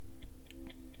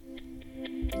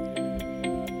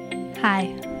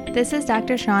Hi, this is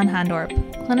Dr. Sean Hondorp,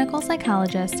 clinical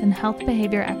psychologist and health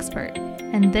behavior expert,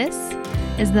 and this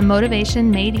is the Motivation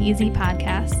Made Easy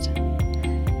podcast.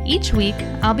 Each week,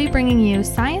 I'll be bringing you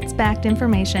science-backed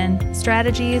information,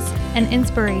 strategies, and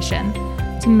inspiration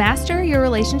to master your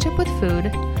relationship with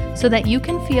food so that you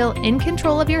can feel in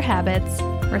control of your habits,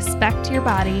 respect your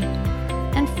body,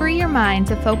 and free your mind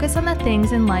to focus on the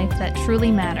things in life that truly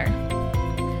matter.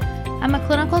 I'm a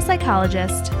clinical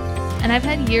psychologist, and I've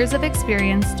had years of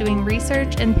experience doing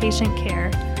research and patient care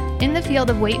in the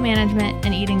field of weight management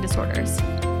and eating disorders.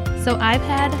 So I've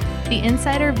had the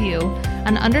insider view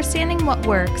on understanding what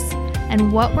works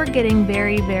and what we're getting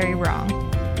very, very wrong.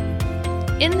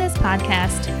 In this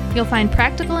podcast, you'll find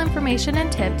practical information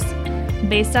and tips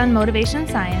based on motivation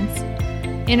science,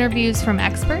 interviews from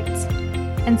experts,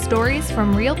 and stories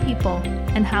from real people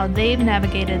and how they've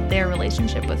navigated their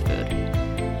relationship with food.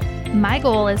 My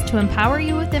goal is to empower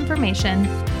you with information,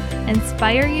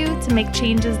 inspire you to make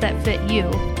changes that fit you,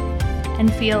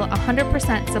 and feel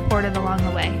 100% supported along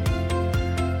the way.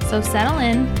 So settle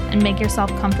in and make yourself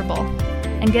comfortable,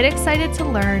 and get excited to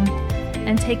learn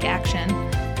and take action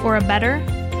for a better,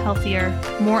 healthier,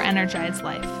 more energized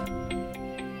life.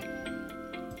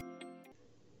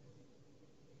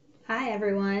 Hi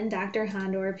everyone, Dr.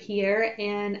 Hondorp here,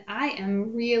 and I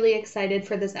am really excited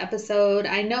for this episode.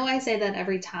 I know I say that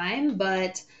every time,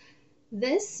 but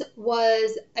this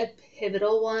was a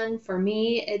pivotal one for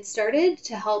me. It started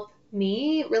to help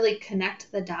me really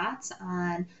connect the dots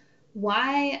on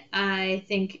why I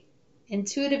think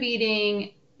intuitive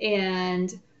eating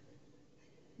and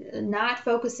not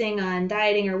focusing on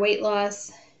dieting or weight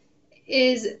loss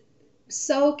is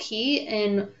so key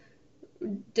in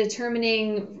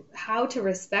determining how to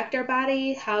respect our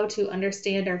body, how to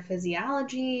understand our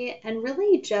physiology, and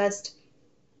really just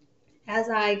as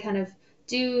I kind of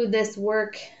do this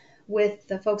work with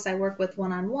the folks I work with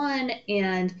one-on-one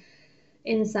and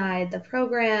inside the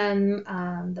program,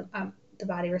 the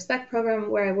Body Respect program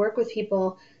where I work with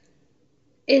people,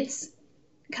 it's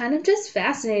kind of just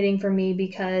fascinating for me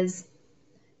because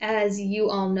as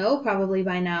you all know probably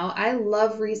by now, I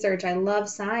love research, I love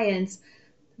science.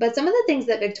 But some of the things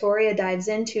that Victoria dives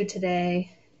into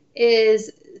today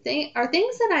are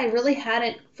things that I really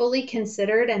hadn't fully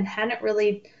considered and hadn't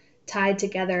really tied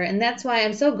together. And that's why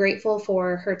I'm so grateful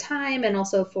for her time and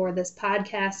also for this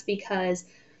podcast, because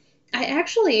I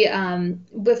actually,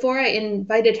 before I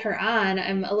invited her on,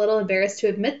 I'm a little embarrassed to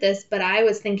admit this, but I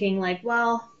was thinking like,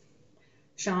 well,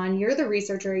 Sean, you're the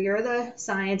researcher, you're the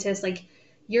scientist, like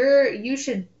you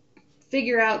should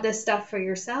figure out this stuff for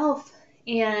yourself.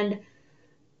 And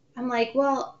I'm like,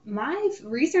 well, my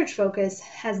research focus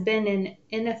has been in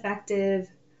ineffective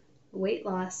weight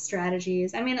loss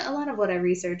strategies. I mean, a lot of what I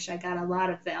researched, I got a lot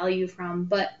of value from,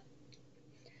 but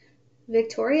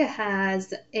Victoria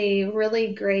has a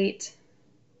really great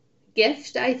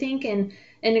gift, I think, in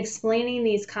explaining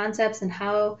these concepts and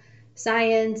how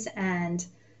science and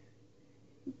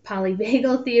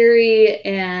polyvagal theory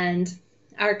and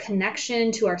our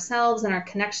connection to ourselves and our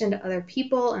connection to other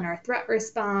people and our threat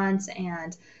response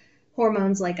and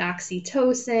hormones like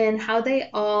oxytocin, how they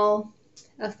all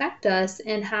affect us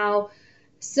and how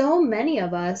so many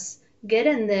of us get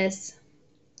in this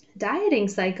dieting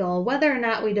cycle, whether or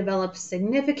not we develop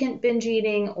significant binge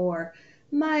eating or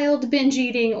mild binge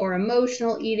eating or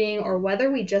emotional eating, or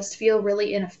whether we just feel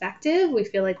really ineffective, we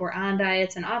feel like we're on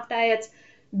diets and off diets.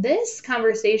 This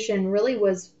conversation really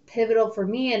was pivotal for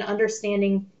me in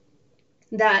understanding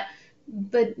that.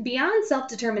 But beyond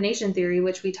self-determination theory,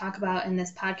 which we talk about in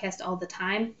this podcast all the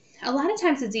time, a lot of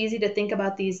times it's easy to think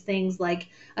about these things like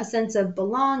a sense of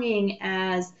belonging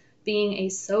as being a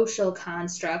social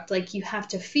construct. Like you have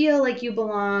to feel like you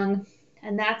belong,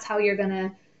 and that's how you're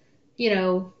going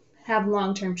to, have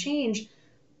long-term change.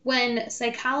 When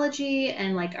psychology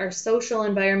and like our social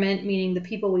environment, meaning the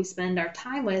people we spend our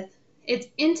time with, it's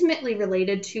intimately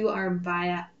related to our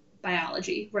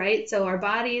biology, right? So our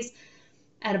bodies,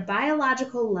 at a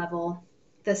biological level,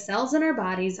 the cells in our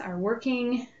bodies are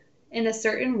working in a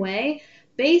certain way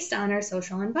based on our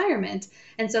social environment.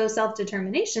 And so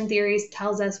self-determination theories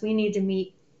tells us we need to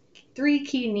meet 3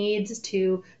 key needs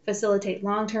to facilitate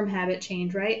long-term habit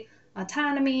change, right?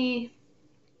 Autonomy,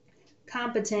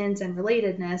 competence, and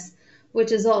relatedness,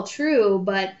 which is all true,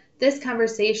 but this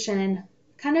conversation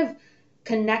kind of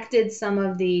connected some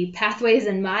of the pathways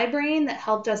in my brain that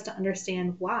helped us to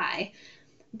understand why.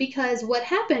 Because what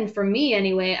happened for me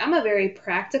anyway, I'm a very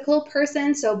practical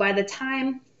person. So by the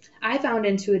time I found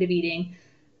intuitive eating,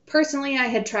 personally, I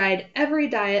had tried every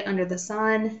diet under the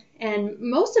sun, and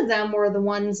most of them were the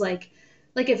ones like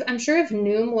if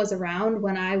Noom was around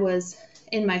when I was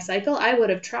in my cycle, I would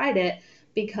have tried it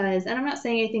because, and I'm not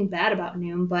saying anything bad about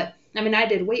Noom, but I mean, I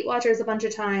did Weight Watchers a bunch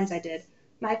of times. I did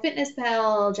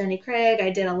MyFitnessPal, Jenny Craig. I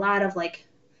did a lot of like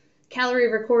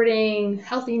calorie recording,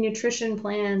 healthy nutrition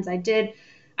plans.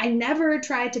 I never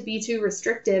tried to be too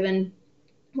restrictive. And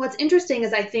what's interesting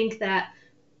is I think that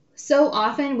so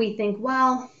often we think,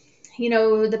 well,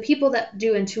 the people that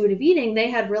do intuitive eating, they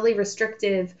had really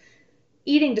restrictive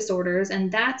eating disorders,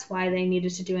 and that's why they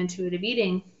needed to do intuitive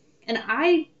eating. And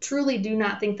I truly do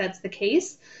not think that's the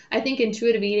case. I think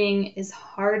intuitive eating is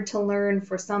hard to learn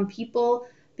for some people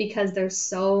because there's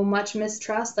so much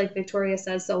mistrust. Like Victoria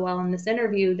says so well in this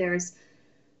interview,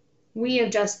 we have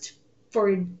just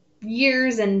for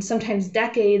years and sometimes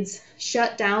decades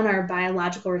shut down our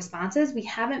biological responses. We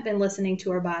haven't been listening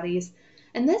to our bodies.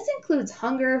 And this includes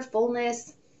hunger,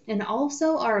 fullness, and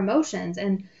also our emotions.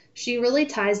 And she really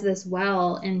ties this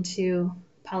well into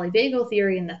polyvagal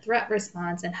theory and the threat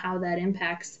response and how that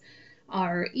impacts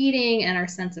our eating and our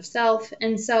sense of self.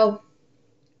 And so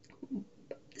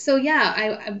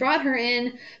yeah, I brought her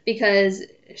in because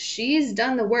she's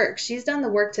done the work. She's done the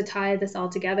work to tie this all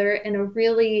together in a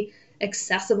really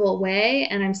accessible way.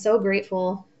 And I'm so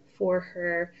grateful for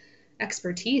her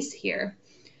expertise here.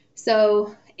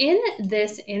 So in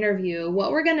this interview,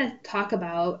 what we're going to talk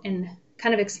about and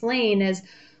kind of explain is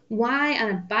why on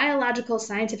a biological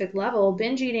scientific level,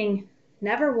 binge eating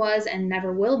never was and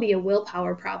never will be a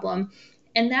willpower problem.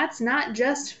 And that's not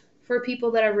just for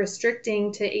people that are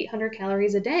restricting to 800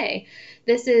 calories a day.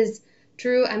 This is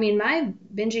true. I mean, my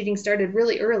binge eating started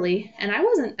really early, and I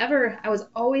was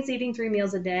always eating 3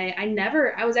 meals a day.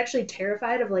 I was actually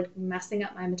terrified of like messing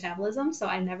up my metabolism, so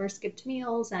I never skipped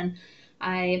meals, and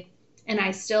I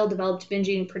still developed binge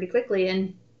eating pretty quickly.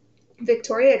 And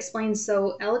Victoria explains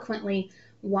so eloquently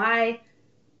why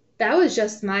that was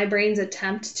just my brain's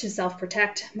attempt to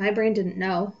self-protect. My brain didn't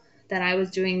know that I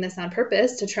was doing this on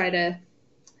purpose to try to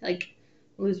like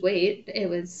lose weight. It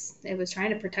was trying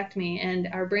to protect me, and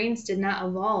our brains did not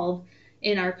evolve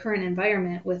in our current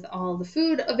environment with all the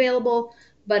food available,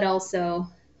 but also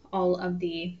all of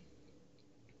the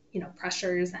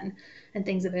pressures and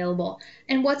things available.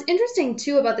 And what's interesting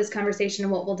too about this conversation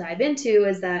and what we'll dive into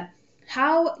is that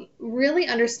how really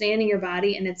understanding your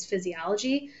body and its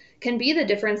physiology can be the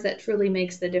difference that truly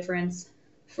makes the difference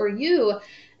for you.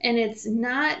 And it's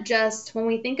not just when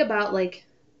we think about like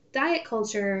diet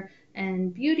culture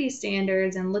and beauty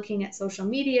standards and looking at social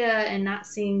media and not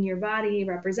seeing your body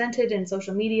represented in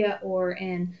social media or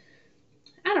in,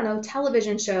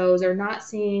 television shows, or not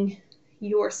seeing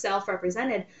yourself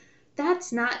represented.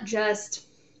 That's not just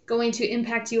going to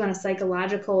impact you on a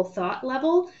psychological thought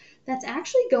level. That's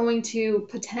actually going to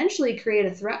potentially create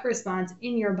a threat response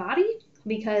in your body,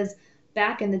 because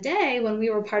back in the day when we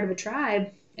were part of a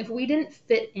tribe, if we didn't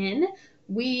fit in,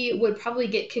 we would probably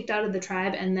get kicked out of the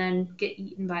tribe and then get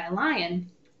eaten by a lion.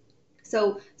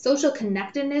 So social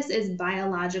connectedness is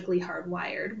biologically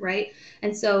hardwired, right?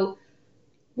 And so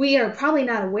we are probably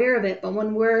not aware of it, but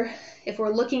if we're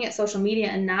looking at social media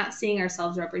and not seeing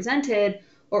ourselves represented,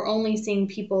 or only seeing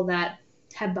people that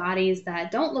have bodies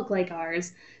that don't look like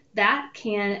ours, that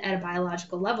can, at a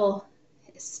biological level,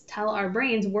 tell our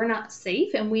brains we're not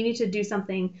safe and we need to do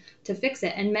something to fix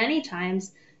it. And many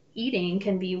times eating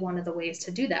can be one of the ways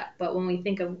to do that. But when we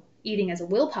think of eating as a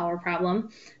willpower problem,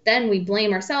 then we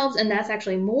blame ourselves, and that's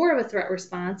actually more of a threat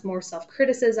response, more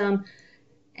self-criticism.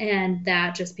 And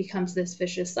that just becomes this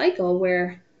vicious cycle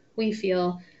where we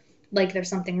feel like there's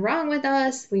something wrong with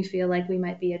us. We feel like we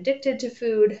might be addicted to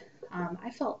food.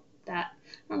 I felt that,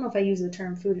 I don't know if I use the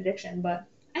term food addiction, but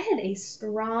I had a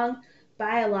strong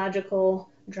biological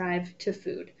drive to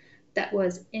food that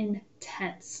was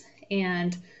intense,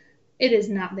 and it is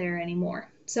not there anymore.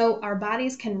 So our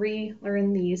bodies can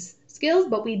relearn these skills,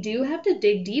 but we do have to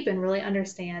dig deep and really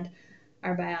understand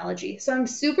our biology. So I'm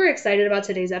super excited about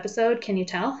today's episode. Can you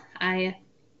tell? I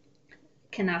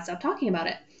cannot stop talking about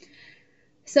it.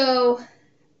 So,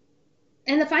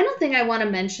 and the final thing I want to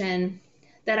mention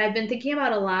that I've been thinking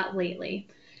about a lot lately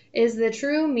is the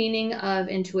true meaning of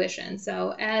intuition.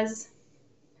 So as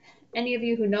any of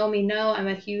you who know me know, I'm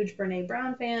a huge Brené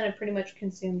Brown fan. I've pretty much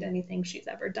consumed anything she's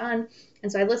ever done.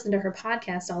 And so I listen to her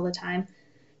podcast all the time.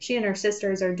 She and her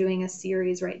sisters are doing a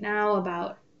series right now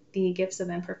about The Gifts of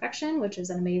Imperfection, which is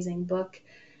an amazing book.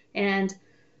 And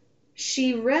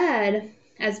she read,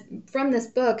 from this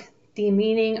book, the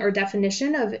meaning or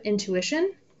definition of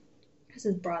intuition. This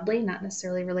is broadly, not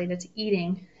necessarily related to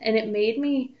eating. And it made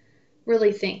me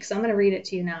really think. So I'm going to read it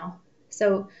to you now.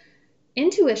 So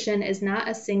intuition is not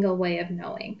a single way of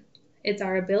knowing. It's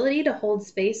our ability to hold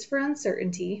space for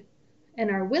uncertainty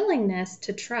and our willingness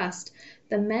to trust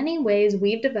the many ways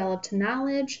we've developed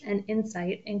knowledge and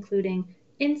insight, including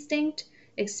instinct,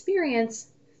 experience,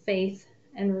 faith,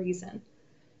 and reason.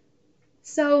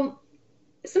 So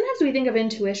sometimes we think of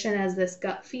intuition as this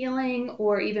gut feeling,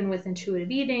 or even with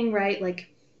intuitive eating, right? Like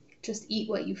just eat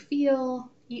what you feel,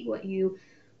 eat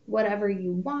whatever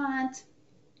you want.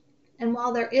 And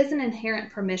while there is an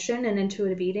inherent permission in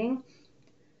intuitive eating,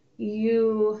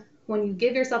 when you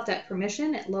give yourself that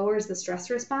permission, it lowers the stress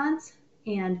response,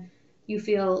 and you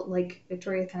feel, like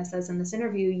Victoria kind of says in this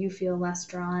interview, you feel less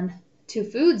drawn to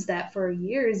foods that for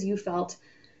years you felt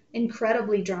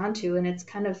incredibly drawn to, and it's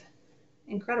kind of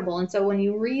incredible. And so when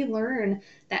you relearn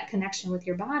that connection with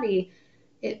your body,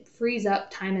 it frees up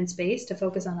time and space to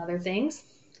focus on other things.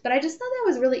 But I just thought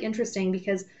that was really interesting,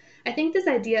 because I think this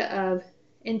idea of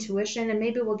intuition, and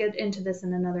maybe we'll get into this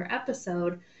in another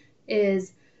episode,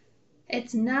 is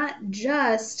it's not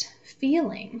just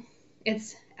feeling,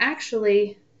 it's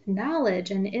actually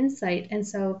knowledge and insight. And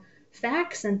so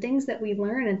facts and things that we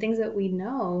learn and things that we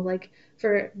know, like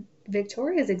for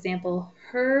Victoria's example,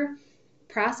 her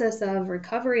process of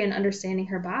recovery and understanding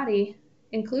her body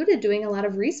included doing a lot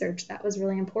of research. That was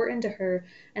really important to her,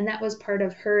 and that was part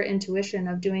of her intuition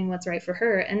of doing what's right for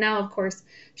her. And now, of course,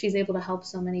 she's able to help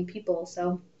so many people.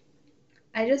 So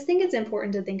I just think it's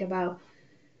important to think about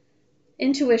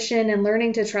intuition and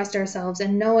learning to trust ourselves,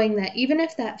 and knowing that even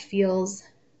if that feels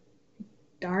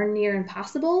darn near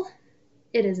impossible,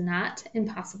 it is not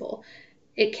impossible.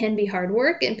 It can be hard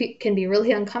work. It can be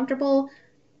really uncomfortable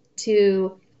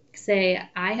to say,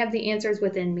 I have the answers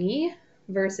within me,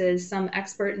 versus some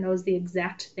expert knows the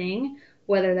exact thing,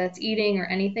 whether that's eating or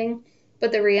anything.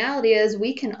 But the reality is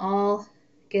we can all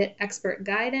get expert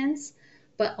guidance,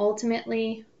 but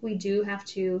ultimately we do have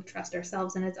to trust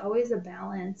ourselves, and it's always a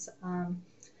balance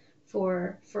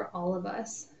for all of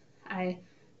us.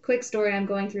 Quick story, I'm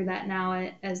going through that now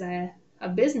as a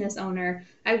business owner.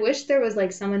 I wish there was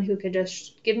like someone who could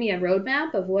just give me a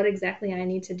roadmap of what exactly I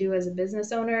need to do as a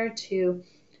business owner to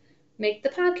make the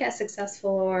podcast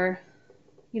successful, or,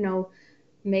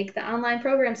 make the online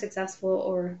program successful,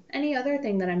 or any other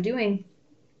thing that I'm doing.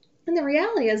 And the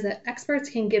reality is that experts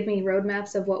can give me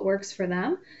roadmaps of what works for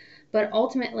them, but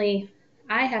ultimately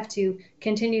I have to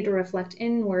continue to reflect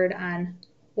inward on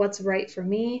what's right for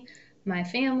me, my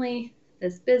family,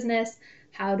 this business.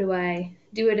 How do I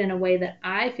do it in a way that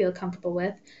I feel comfortable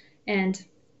with? And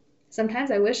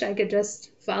sometimes I wish I could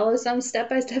just follow some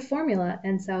step-by-step formula.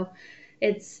 And so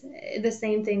it's the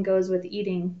same thing goes with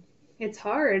eating. It's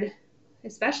hard,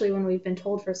 especially when we've been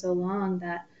told for so long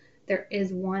that there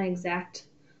is one exact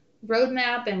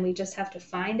roadmap and we just have to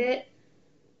find it.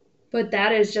 But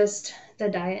that is just the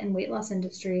diet and weight loss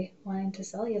industry wanting to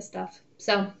sell you stuff.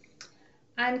 So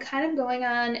I'm kind of going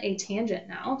on a tangent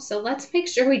now. So let's make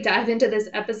sure we dive into this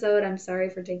episode. I'm sorry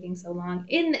for taking so long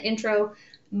in the intro,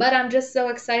 but I'm just so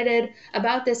excited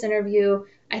about this interview.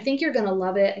 I think you're going to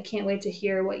love it. I can't wait to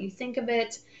hear what you think of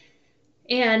it.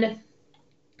 And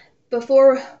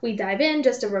before we dive in,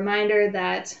 just a reminder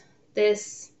that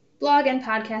this blog and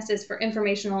podcast is for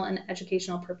informational and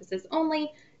educational purposes only,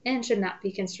 and should not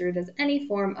be construed as any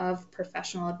form of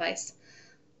professional advice.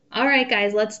 All right,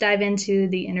 guys, let's dive into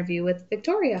the interview with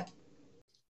Victoria.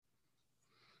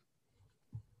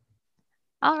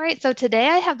 All right, so today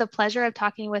I have the pleasure of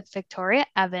talking with Victoria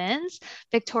Evans.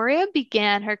 Victoria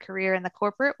began her career in the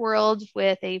corporate world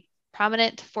with a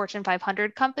prominent Fortune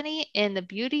 500 company in the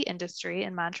beauty industry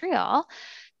in Montreal.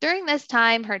 During this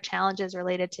time, her challenges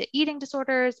related to eating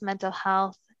disorders, mental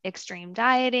health, extreme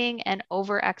dieting, and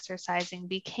over-exercising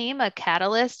became a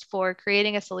catalyst for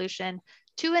creating a solution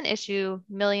to an issue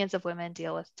millions of women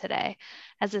deal with today.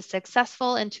 As a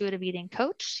successful intuitive eating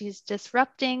coach, she's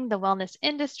disrupting the wellness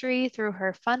industry through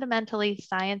her fundamentally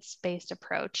science-based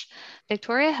approach.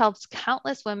 Victoria helps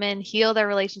countless women heal their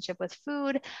relationship with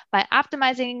food by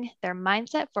optimizing their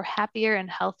mindset for happier and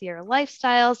healthier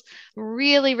lifestyles.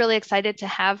 Really, really excited to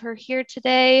have her here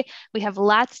today. We have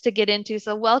lots to get into,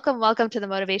 so welcome to the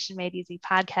Motivation Made Easy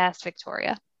podcast,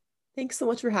 Victoria. Thanks so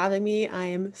much for having me. I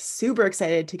am super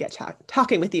excited to get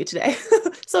talking with you today.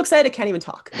 So excited I can't even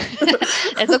talk.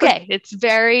 It's okay.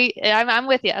 I'm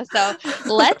with you. So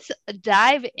let's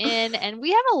dive in, and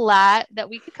we have a lot that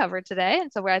we could cover today.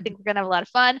 And so I think we're going to have a lot of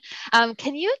fun.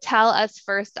 Can you tell us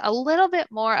first a little bit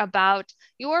more about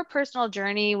your personal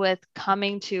journey with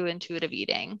coming to intuitive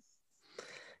eating?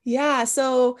 Yeah.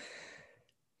 So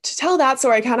to tell that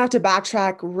story, I kind of have to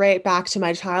backtrack right back to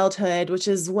my childhood, which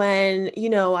is when,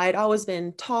 I'd always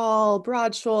been tall,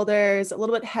 broad shoulders, a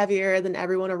little bit heavier than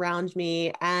everyone around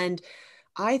me. And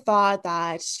I thought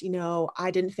that,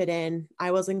 I didn't fit in,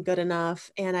 I wasn't good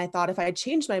enough. And I thought if I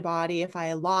changed my body, if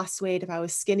I lost weight, if I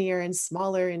was skinnier and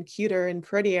smaller and cuter and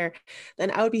prettier,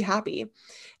 then I would be happy.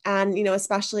 And,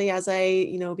 especially as I,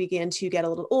 began to get a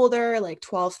little older, like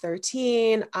 12,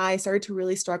 13, I started to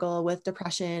really struggle with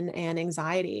depression and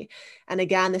anxiety. And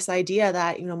again, this idea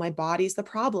that, my body's the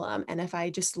problem. And if I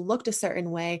just looked a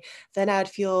certain way, then I'd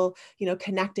feel,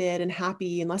 connected and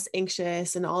happy and less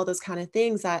anxious and all those kind of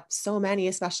things that so many,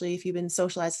 especially if you've been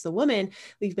socialized as a woman,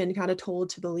 we've been kind of told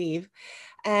to believe.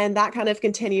 And that kind of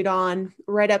continued on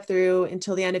right up through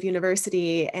until the end of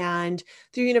university. And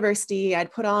through university,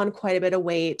 I'd put on quite a bit of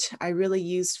weight. I really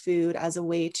used food as a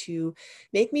way to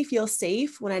make me feel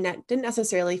safe when I didn't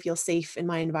necessarily feel safe in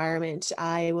my environment.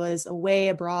 I was away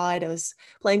abroad. I was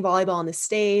playing volleyball in the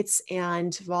States,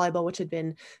 and volleyball, which had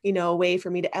been, a way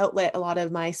for me to outlet a lot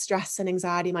of my stress and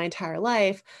anxiety my entire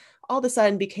life, all of a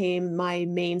sudden became my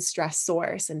main stress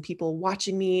source, and people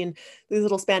watching me in these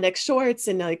little spandex shorts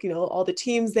and like, all the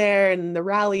teams there and the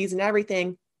rallies and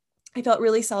everything. I felt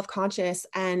really self-conscious.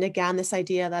 And again, this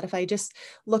idea that if I just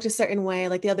looked a certain way,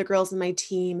 like the other girls in my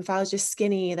team, if I was just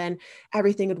skinny, then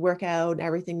everything would work out and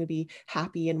everything would be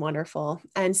happy and wonderful.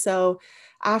 And so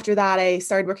after that, I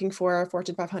started working for a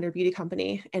Fortune 500 beauty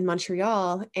company in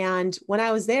Montreal. And when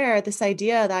I was there, this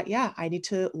idea that, yeah, I need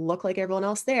to look like everyone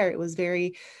else there, it was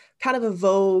very kind of a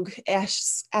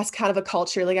Vogue-esque as kind of a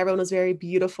culture. Like everyone was very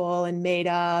beautiful and made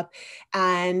up.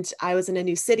 And I was in a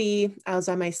new city. I was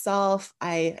by myself.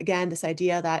 Again, this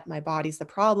idea that my body's the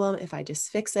problem if I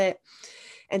just fix it.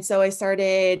 And so I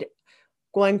started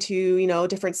going to,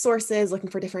 different sources, looking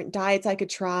for different diets I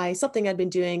could try, something I'd been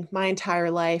doing my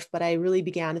entire life, but I really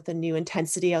began with a new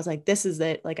intensity. I was like, this is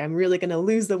it. Like, I'm really going to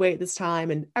lose the weight this time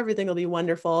and everything will be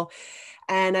wonderful.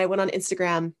 And I went on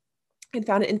Instagram and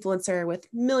found an influencer with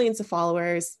millions of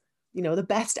followers, the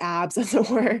best abs as it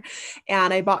were.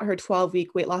 And I bought her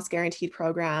 12-week weight loss guaranteed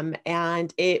program.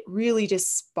 And it really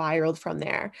just spiraled from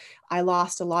there. I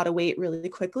lost a lot of weight really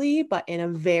quickly, but in a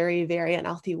very, very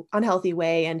unhealthy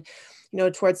way. And,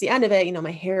 towards the end of it,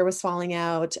 my hair was falling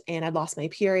out and I'd lost my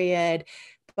period.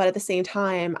 But at the same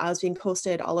time, I was being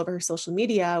posted all over her social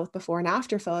media with before and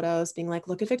after photos being like,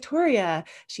 look at Victoria,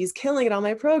 she's killing it on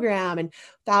my program, and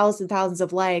thousands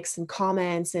of likes and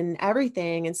comments and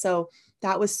everything. And so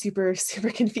that was super, super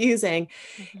confusing.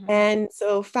 Mm-hmm. And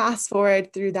so fast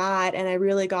forward through that, and I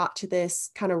really got to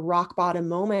this kind of rock bottom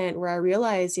moment where I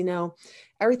realized,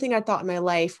 everything I thought in my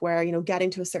life where,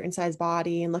 getting to a certain size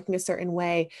body and looking a certain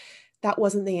way, that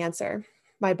wasn't the answer.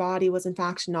 My body was in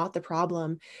fact not the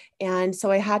problem. And so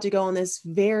I had to go on this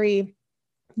very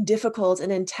difficult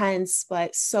and intense,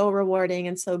 but so rewarding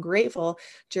and so grateful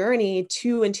journey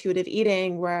to intuitive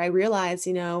eating, where I realized,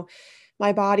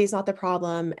 my body's not the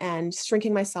problem and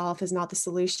shrinking myself is not the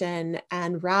solution.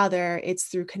 And rather it's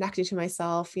through connecting to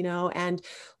myself, and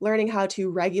learning how to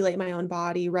regulate my own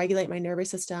body, regulate my nervous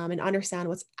system, and understand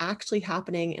what's actually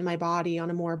happening in my body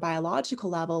on a more biological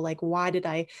level. Like, why did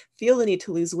I feel the need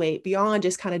to lose weight beyond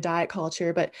just kind of diet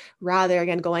culture, but rather,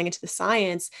 again, going into the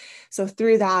science. So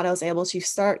through that, I was able to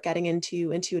start getting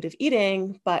into intuitive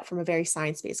eating, but from a very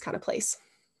science-based kind of place.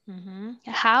 Mm-hmm.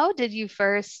 How did you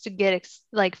first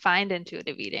like find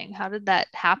intuitive eating? How did that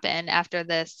happen after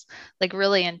this like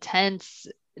really intense,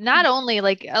 not only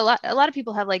like a lot of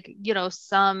people have like,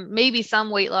 some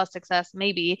weight loss success,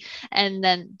 maybe, and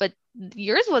then but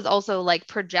yours was also like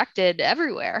projected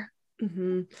everywhere.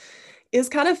 Mm-hmm. It's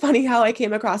kind of funny how I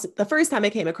came across it. The first time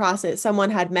I came across it, someone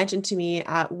had mentioned to me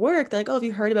at work, they're like, oh, have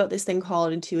you heard about this thing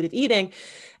called intuitive eating?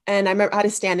 And I remember I had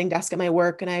a standing desk at my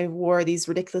work and I wore these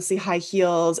ridiculously high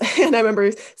heels. And I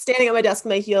remember standing at my desk with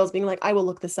my heels being like, I will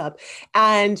look this up.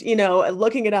 And,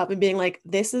 looking it up and being like,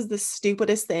 this is the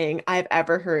stupidest thing I've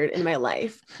ever heard in my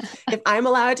life. If I'm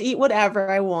allowed to eat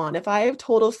whatever I want, if I have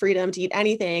total freedom to eat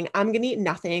anything, I'm going to eat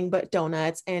nothing but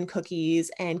donuts and cookies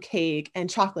and cake and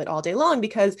chocolate all day long.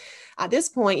 Because at this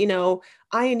point,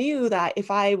 I knew that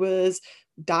if I was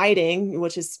dieting,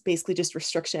 which is basically just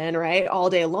restriction, right, all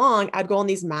day long, I'd go on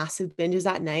these massive binges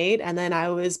at night and then I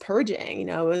was purging,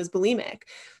 it was bulimic.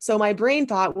 So my brain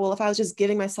thought, well, if I was just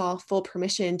giving myself full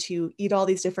permission to eat all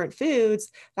these different foods,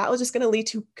 that was just going to lead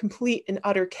to complete and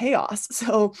utter chaos.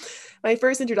 So my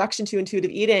first introduction to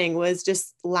intuitive eating was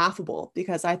just laughable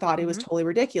because I thought it was Mm-hmm. totally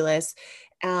ridiculous.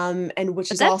 And which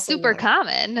But is that's also super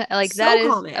common. Like that so is a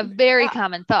common. very Yeah.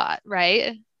 common thought,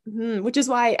 right? Which is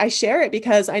why I share it,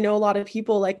 because I know a lot of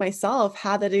people like myself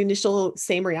had that initial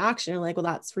same reaction, like, well,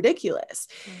 that's ridiculous.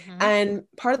 Mm-hmm. And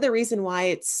part of the reason why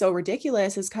it's so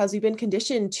ridiculous is because we've been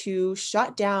conditioned to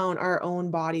shut down our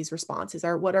own body's responses,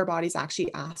 or what our body's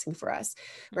actually asking for us,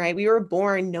 right? We were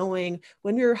born knowing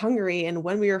when we were hungry and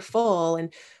when we were full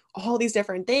and all these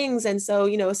different things. And so,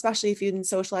 especially if you've been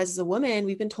socialized as a woman,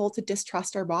 we've been told to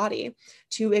distrust our body,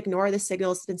 to ignore the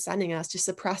signals it's been sending us, to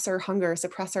suppress our hunger,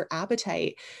 suppress our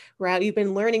appetite, right? We've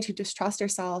been learning to distrust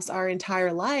ourselves our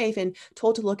entire life and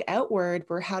told to look outward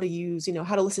for how to use,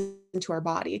 how to listen to our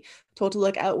body, told to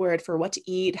look outward for what to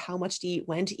eat, how much to eat,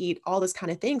 when to eat, all this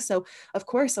kind of thing. So of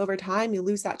course, over time, you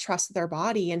lose that trust with our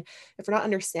body. And if we're not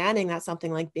understanding that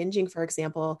something like binging, for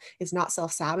example, is not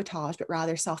self-sabotage, but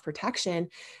rather self-protection,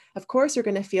 of course, we're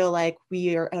going to feel like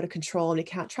we are out of control and we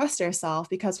can't trust ourselves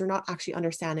because we're not actually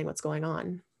understanding what's going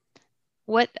on.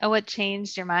 What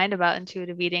changed your mind about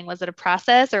intuitive eating? Was it a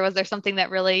process, or was there something that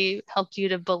really helped you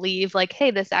to believe like,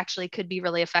 hey, this actually could be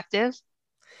really effective?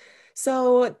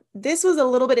 So this was a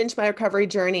little bit into my recovery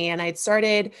journey, and I'd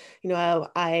started,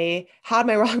 I had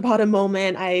my rock bottom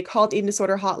moment. I called eating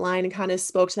disorder hotline and kind of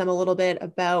spoke to them a little bit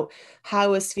about how I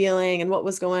was feeling and what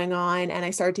was going on. And I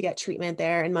started to get treatment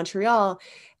there in Montreal.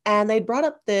 And they brought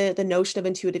up the notion of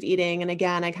intuitive eating. And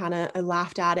again, I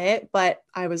laughed at it, but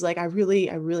I was like, I really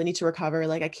need to recover.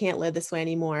 Like, I can't live this way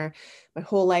anymore. My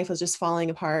whole life was just falling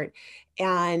apart.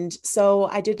 And so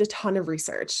I did a ton of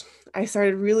research. I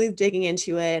started really digging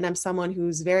into it. And I'm someone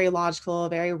who's very logical,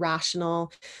 very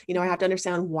rational. I have to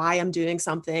understand why I'm doing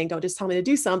something. Don't just tell me to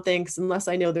do something, because unless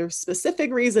I know there's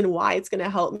specific reason why it's going to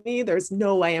help me, there's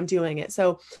no way I'm doing it.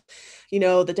 So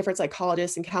the different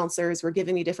psychologists and counselors were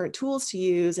giving me different tools to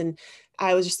use. And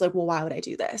I was just like, well, why would I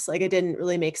do this? Like, it didn't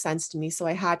really make sense to me. So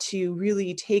I had to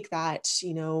really take that,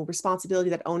 responsibility,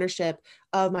 that ownership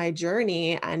of my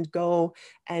journey, and go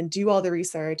and do all the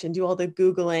research and do all the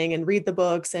Googling and read the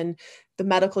books and the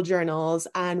medical journals,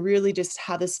 and really just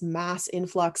have this mass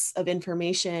influx of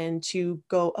information to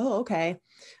go, oh, okay,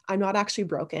 I'm not actually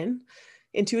broken.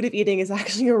 Intuitive eating is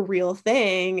actually a real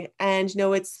thing. And,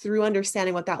 it's through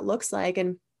understanding what that looks like.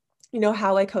 And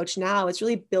how I coach now, it's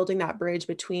really building that bridge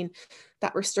between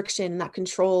that restriction and that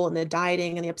control and the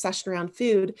dieting and the obsession around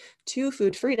food to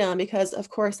food freedom, because of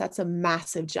course that's a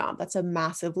massive jump. That's a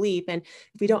massive leap. And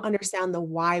if we don't understand the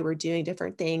why we're doing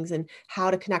different things and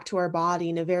how to connect to our body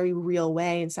in a very real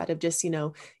way, instead of just,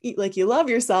 eat like you love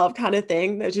yourself kind of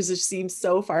thing, that just seems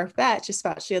so far-fetched,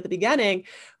 especially at the beginning,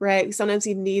 right? Sometimes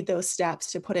we need those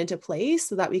steps to put into place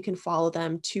so that we can follow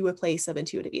them to a place of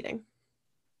intuitive eating.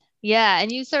 Yeah,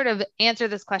 and you sort of answer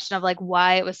this question of like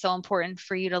why it was so important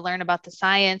for you to learn about the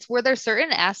science. Were there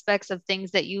certain aspects of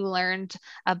things that you learned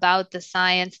about the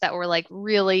science that were like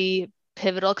really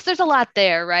pivotal? Because there's a lot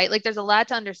there, right? Like there's a lot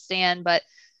to understand, but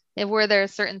were there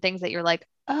certain things that you're like,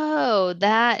 oh,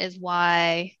 that is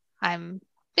why I'm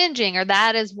binging, or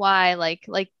that is why like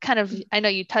kind of, I know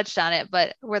you touched on it,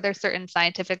 but were there certain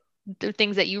scientific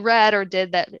things that you read or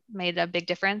did that made a big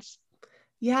difference?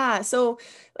 Yeah. So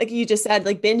like you just said,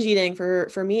 like binge eating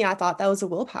for me, I thought that was a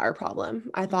willpower problem.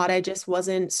 I thought Mm, I just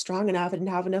wasn't strong enough. I didn't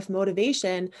have enough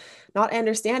motivation, not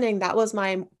understanding that was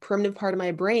my primitive part of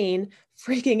my brain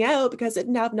freaking out because it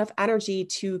didn't have enough energy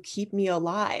to keep me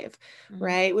alive, mhm.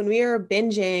 right? When we are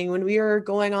binging, when we are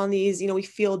going on these, we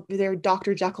feel they're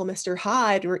Dr. Jekyll, Mr.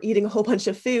 Hyde, and we're eating a whole bunch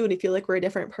of food, we feel like we're a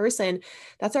different person.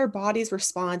 That's our body's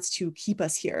response to keep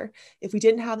us here. If we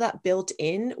didn't have that built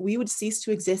in, we would cease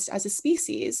to exist as a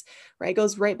species, right? It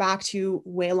goes right back to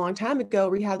way a long time ago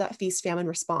where you have that feast famine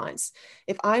response.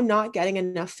 If I'm not getting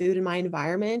enough food in my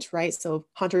environment, right? So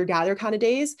hunter gatherer kind of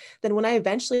days, then when I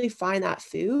eventually find that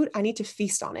food, I need to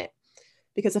feast on it.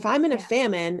 Because if I'm in a Yeah.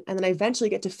 famine and then I eventually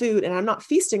get to food and I'm not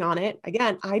feasting on it,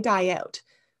 again, I die out.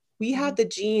 We have Mhm, the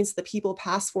genes that people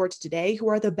pass forward to today who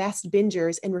are the best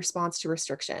bingers in response to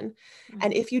restriction.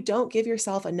 And mhm. if you don't give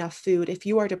yourself enough food, if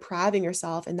you are depriving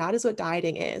yourself, and that is what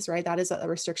dieting is, right? That is what a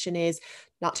restriction is,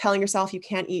 not telling yourself you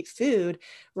can't eat food,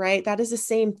 right? That is the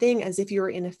same thing as if you were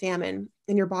in a famine,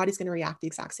 and your body's going to react the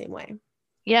exact same way.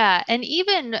 Yeah, and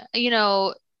even,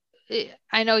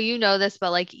 I know you know this,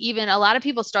 but like even a lot of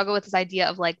people struggle with this idea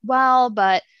of like, well,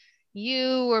 but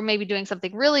you were maybe doing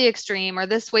something really extreme, or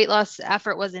this weight loss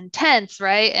effort was intense,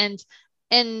 right?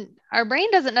 And our brain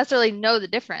doesn't necessarily know the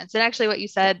difference. And actually what you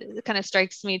said kind of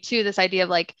strikes me too, this idea of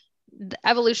like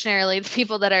evolutionarily, the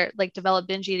people that are like develop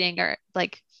binge eating are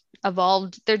like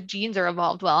evolved, their genes are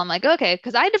evolved well. I'm like, okay,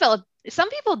 because I developed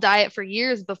some people diet for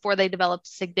years before they develop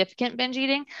significant binge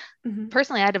eating. Mhm.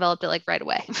 Personally, I developed it like right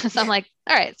away. So I'm like,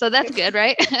 all right, so that's good,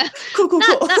 right? Cool, cool,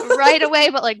 not cool. not right away,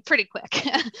 but like pretty quick.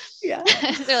 Yeah.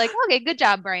 They're like, okay, good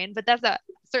job, brain. But that's not.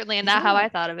 certainly not how Yeah. I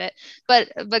thought of it.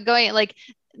 But going like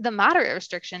the moderate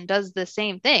restriction does the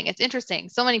same thing. It's interesting.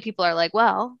 So many people are like,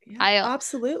 well, Yeah, I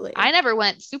absolutely. never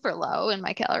went super low in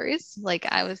my calories. Like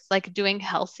I was like doing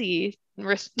healthy,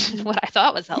 what I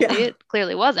thought was healthy. Yeah. It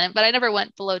clearly wasn't, but I never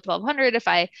went below 1200. If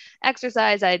I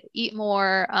exercise, I'd eat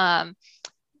more.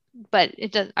 But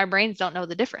it does, our brains don't know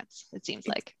the difference, it seems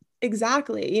like.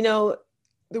 Exactly.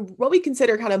 What we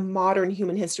consider kind of modern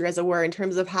human history, as it were, in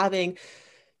terms of having,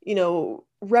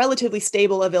 relatively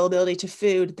stable availability to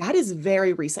food, that is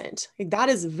very recent. Like, that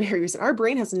is very recent. Our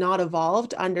brain has not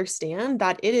evolved to understand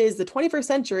that it is the 21st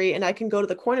century and I can go to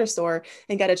the corner store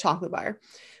and get a chocolate bar.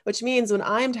 Which means when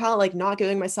I'm like not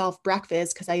giving myself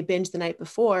breakfast because I binged the night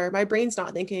before, my brain's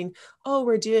not thinking, oh,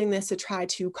 we're doing this to try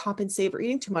to compensate for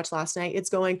eating too much last night.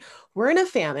 It's going, we're in a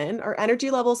famine. Our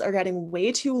energy levels are getting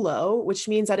way too low, which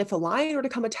means that if a lion were to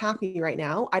come attack me right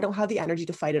now, I don't have the energy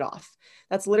to fight it off.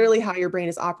 That's literally how your brain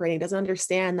is operating. It doesn't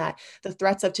understand that the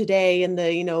threats of today and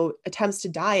the, attempts to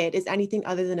diet is anything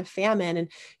other than a famine. And,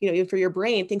 even for your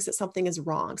brain thinks that something is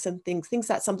wrong. Something thinks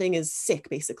that something is sick,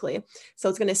 basically. So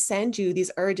it's going to send you these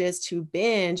urges to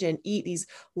binge and eat these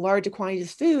larger quantities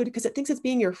of food because it thinks it's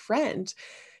being your friend.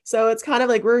 So it's kind of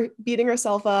like we're beating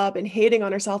ourselves up and hating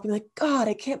on ourselves, being like, God,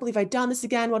 I can't believe I've done this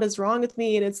again. What is wrong with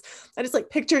me? And I just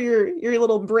like picture your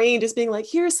little brain just being like,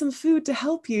 here's some food to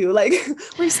help you. Like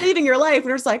we're saving your life. And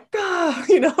we're just like, ah,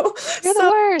 You're the So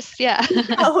worst. Yeah.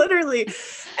 yeah, literally.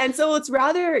 And so it's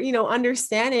rather,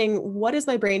 understanding what is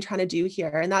my brain trying to do here.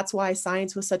 And that's why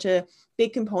science was such a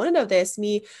big component of this,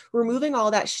 me removing all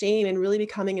that shame and really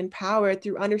becoming empowered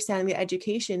through understanding the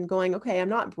education, going, okay, I'm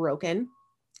not broken.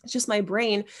 It's just my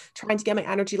brain trying to get my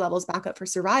energy levels back up for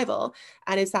survival.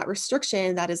 And it's that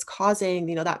restriction that is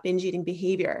causing, that binge eating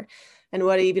behavior. And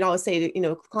what I even always say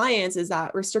to, clients is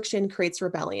that restriction creates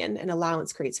rebellion and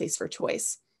allowance creates space for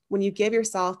choice. When you give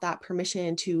yourself that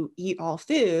permission to eat all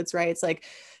foods, right? It's like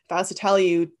if I was to tell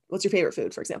you, what's your favorite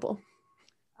food, for example?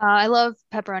 I love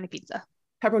pepperoni pizza.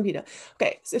 Pepperoni pizza.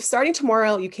 Okay. So if starting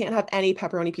tomorrow, you can't have any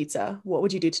pepperoni pizza, what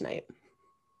would you do tonight?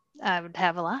 I would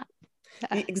have a lot.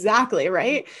 Exactly,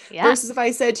 right? Yeah. Versus if I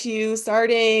said to you,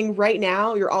 starting right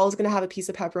now, you're always going to have a piece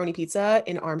of pepperoni pizza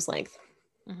in arm's length.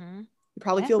 Mm-hmm. You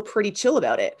probably Yeah. feel pretty chill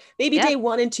about it. Maybe Yeah. day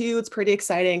 1 and 2, it's pretty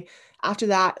exciting. After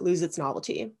that, it loses its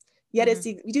novelty. Yet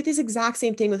we do this exact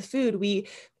same thing with food. We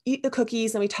eat the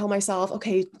cookies and we tell myself,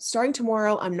 okay, starting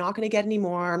tomorrow, I'm not going to get any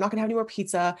more. I'm not going to have any more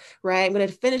pizza, right? I'm going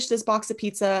to finish this box of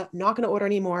pizza. I'm not going to order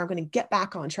anymore. I'm going to get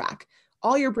back on track.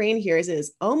 All your brain hears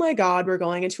is, oh my God, we're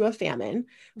going into a famine.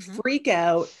 Mm-hmm. Freak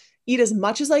out, eat as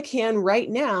much as I can right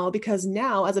now, because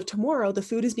now, as of tomorrow, the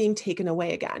food is being taken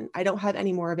away again. I don't have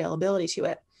any more availability to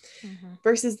it. Mm-hmm.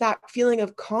 Versus that feeling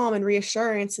of calm and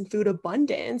reassurance and food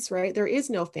abundance, right? There is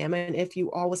no famine if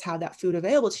you always have that food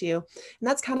available to you. And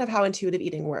that's kind of how intuitive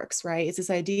eating works, right? It's this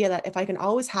idea that if I can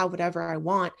always have whatever I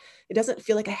want, it doesn't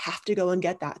feel like I have to go and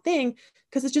get that thing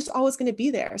because it's just always going to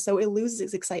be there. So it loses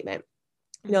its excitement.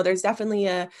 There's definitely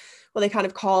what they kind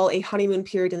of call a honeymoon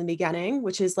period in the beginning,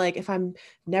 which is like if I'm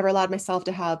never allowed myself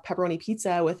to have pepperoni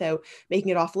pizza without making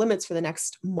it off limits for the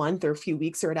next month or few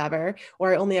weeks or whatever,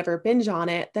 or I only ever binge on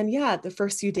it, then yeah, the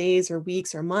first few days or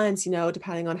weeks or months,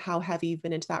 depending on how heavy you've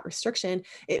been into that restriction,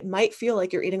 it might feel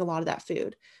like you're eating a lot of that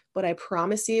food. But I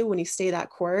promise you, when you stay that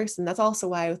course, and that's also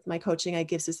why with my coaching, I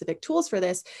give specific tools for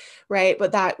this, right?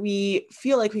 But that we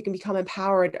feel like we can become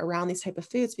empowered around these type of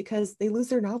foods because they lose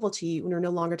their novelty when we're no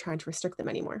longer trying to restrict them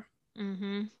anymore.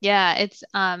 Mm-hmm. Yeah,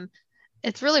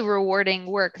 it's really rewarding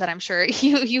work that I'm sure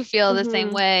you feel the same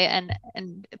Mm-hmm. way.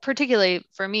 And particularly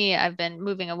for me, I've been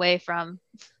moving away from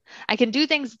I can do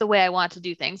things the way I want to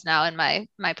do things now in my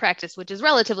practice, which is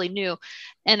relatively new.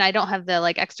 And I don't have the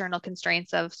like external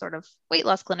constraints of sort of weight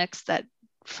loss clinics that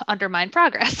undermine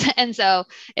progress. And so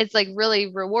it's like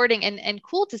really rewarding and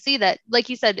cool to see that, like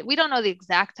you said, we don't know the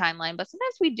exact timeline, but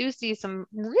sometimes we do see some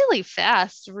really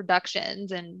fast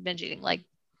reductions in binge eating, like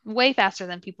way faster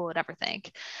than people would ever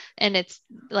think. And it's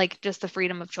like just the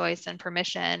freedom of choice and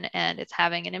permission, and it's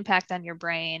having an impact on your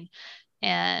brain.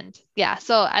 And yeah,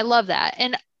 so I love that.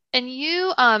 And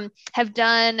you have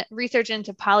done research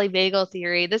into polyvagal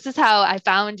theory. This is how I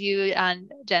found you on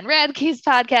Jen Radke's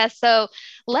podcast. So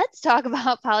let's talk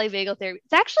about polyvagal theory.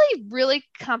 It's actually really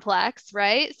complex,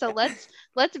 right? So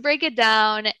let's break it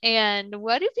down. And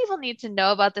what do people need to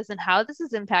know about this and how this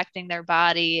is impacting their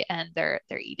body and their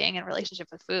eating and relationship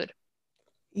with food?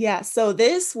 Yeah, so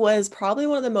this was probably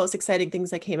one of the most exciting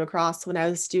things I came across when I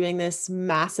was doing this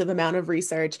massive amount of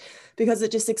research because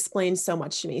it just explains so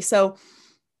much to me. So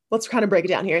let's kind of break it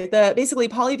down here. The basically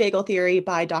polyvagal theory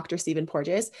by Dr. Stephen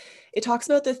Porges, it talks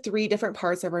about the 3 different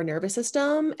parts of our nervous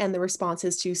system and the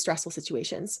responses to stressful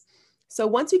situations. So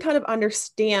once we kind of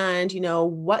understand,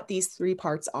 what these three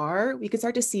parts are, we can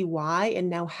start to see why and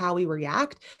now how we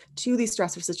react to these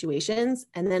stressful situations,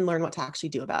 and then learn what to actually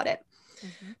do about it.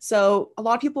 Mm-hmm. So a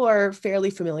lot of people are fairly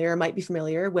familiar, might be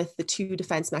familiar with the two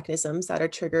defense mechanisms that are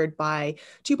triggered by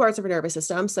two parts of our nervous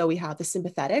system. So we have the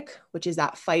sympathetic, which is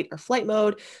that fight or flight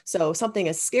mode. So something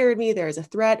has scared me, there is a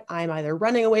threat, I'm either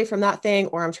running away from that thing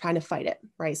or I'm trying to fight it,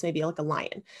 right? So maybe like a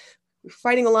lion. We're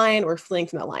fighting a lion or fleeing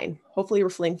from that lion. Hopefully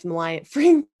we're fleeing from the lion,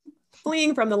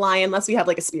 fleeing from the lion, unless we have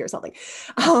like a spear or something,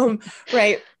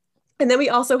 right? And then we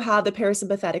also have the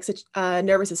parasympathetic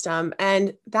nervous system,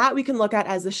 and that we can look at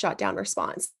as the shutdown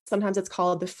response. Sometimes it's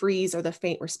called the freeze or the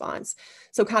faint response.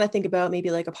 So kind of think about maybe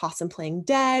like a possum playing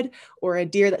dead, or a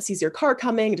deer that sees your car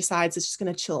coming and decides it's just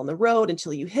going to chill on the road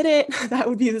until you hit it. That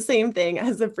would be the same thing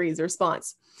as the freeze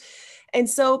response. And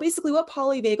so basically what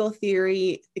polyvagal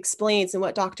theory explains, and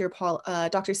what Dr.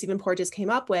 Stephen Porges came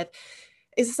up with,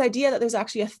 is this idea that there's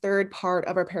actually a third part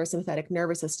of our parasympathetic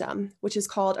nervous system, which is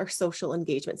called our social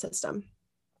engagement system.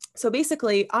 So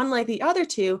basically, unlike the other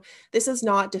two, this is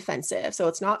not defensive. So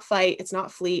it's not fight, it's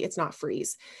not flee, it's not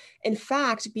freeze. In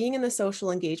fact, being in the social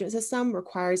engagement system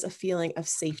requires a feeling of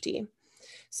safety.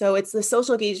 So it's the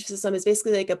social engagement system is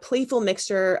basically like a playful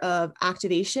mixture of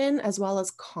activation as well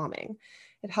as calming.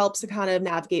 It helps to kind of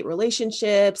navigate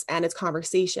relationships and its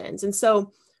conversations. And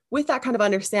so with that kind of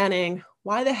understanding,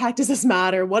 why the heck does this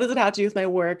matter? What does it have to do with my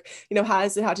work? How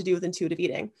does it have to do with intuitive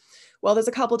eating? Well, there's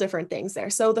a couple different things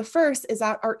there. So the first is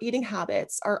that our eating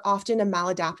habits are often a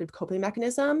maladaptive coping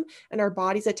mechanism, and our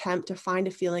body's attempt to find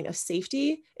a feeling of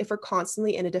safety if we're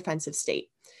constantly in a defensive state.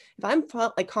 If I'm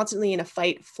like constantly in a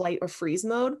fight, flight, or freeze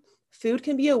mode, food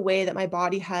can be a way that my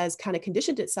body has kind of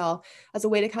conditioned itself as a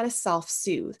way to kind of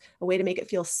self-soothe, a way to make it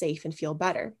feel safe and feel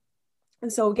better.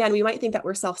 And so again, we might think that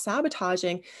we're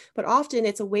self-sabotaging, but often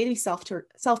it's a way to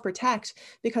self-protect,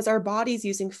 because our body's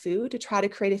using food to try to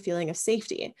create a feeling of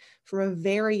safety. From a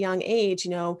very young age,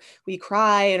 we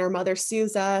cry and our mother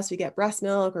soothes us, we get breast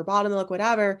milk or bottle milk,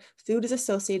 whatever. Food is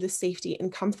associated with safety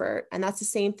and comfort. And that's the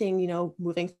same thing,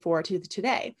 moving forward to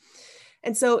today.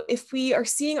 And so if we are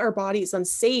seeing our bodies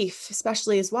unsafe,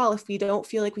 especially as well, if we don't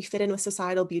feel like we fit in with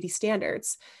societal beauty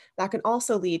standards, that can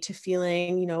also lead to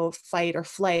feeling, fight or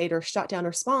flight or shutdown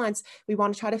response. We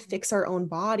want to try to fix our own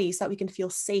body so that we can feel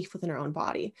safe within our own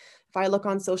body. If I look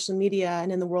on social media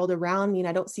and in the world around me and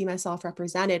I don't see myself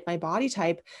represented, my body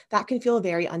type, that can feel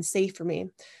very unsafe for me.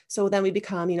 So then we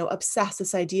become, obsessed with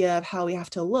this idea of how we have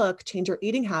to look, change our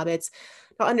eating habits,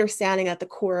 not understanding at the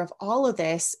core of all of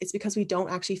this, it's because we don't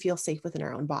actually feel safe within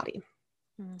our own body.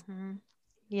 Mm-hmm.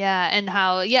 Yeah. And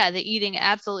how, the eating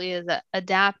absolutely is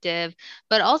adaptive,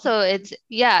 but also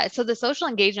so the social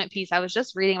engagement piece, I was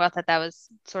just reading about that. That was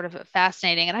sort of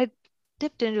fascinating. And I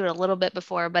dipped into it a little bit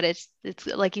before, but it's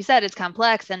like you said, it's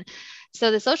complex. And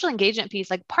so the social engagement piece,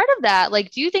 like part of that,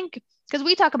 like, do you think, because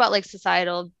we talk about like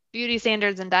societal beauty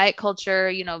standards and diet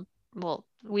culture, well,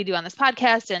 we do on this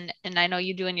podcast, and I know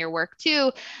you do in your work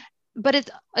too. But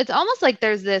it's almost like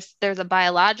there's a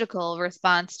biological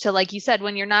response to, like you said,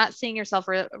 when you're not seeing yourself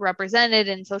represented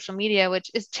in social media, which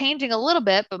is changing a little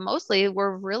bit, but mostly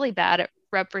we're really bad at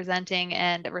representing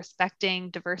and respecting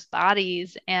diverse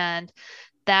bodies. And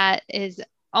that is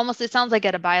almost, it sounds like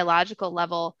at a biological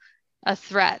level, a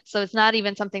threat. So it's not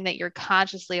even something that you're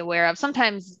consciously aware of.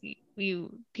 Sometimes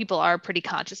people are pretty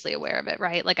consciously aware of it,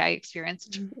 right? Like I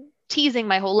experienced teasing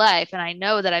my whole life, and I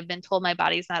know that I've been told my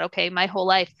body's not okay my whole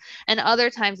life. And other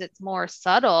times it's more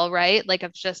subtle, right? Like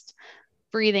of just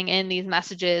breathing in these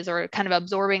messages or kind of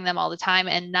absorbing them all the time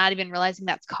and not even realizing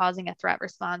that's causing a threat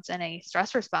response and a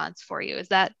stress response for you. Does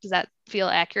that feel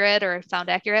accurate or sound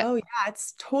accurate? Oh yeah,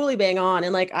 it's totally bang on.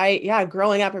 And like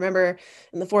growing up, I remember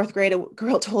in the 4th grade, a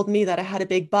girl told me that I had a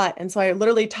big butt. And so I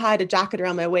literally tied a jacket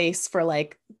around my waist for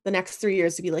like the next 3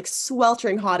 years to be like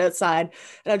sweltering hot outside.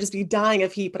 And I'd just be dying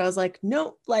of heat. But I was like,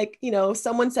 no, like,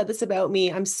 someone said this about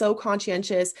me. I'm so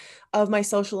conscientious of my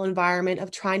social environment,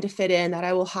 of trying to fit in, that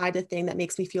I will hide the thing that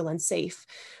makes me feel unsafe.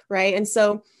 Right. And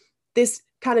so this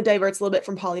kind of diverts a little bit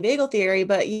from polyvagal theory,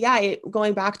 but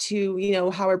going back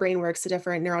to, how our brain works, the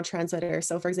different neurotransmitters.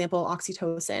 So for example,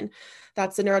 oxytocin,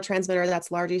 that's the neurotransmitter that's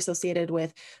largely associated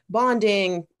with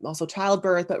bonding, also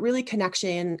childbirth, but really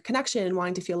connection and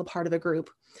wanting to feel a part of a group.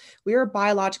 We are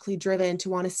biologically driven to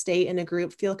want to stay in a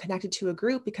group, feel connected to a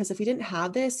group, because if we didn't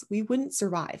have this, we wouldn't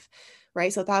survive.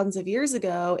 Right. So thousands of years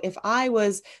ago, if I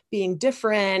was being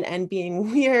different and being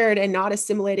weird and not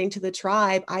assimilating to the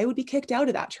tribe, I would be kicked out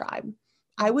of that tribe.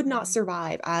 I would not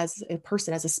survive as a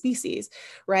person, as a species.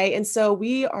 Right. And so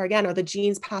we are the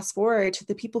genes passed forward to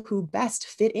the people who best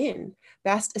fit in,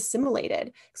 best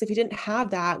assimilated. Because if you didn't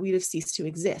have that, we'd have ceased to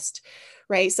exist.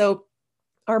 Right. So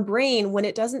our brain, when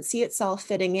it doesn't see itself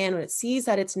fitting in, when it sees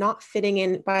that it's not fitting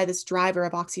in by this driver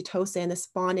of oxytocin, this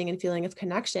bonding and feeling of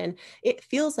connection, it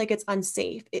feels like it's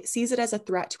unsafe. It sees it as a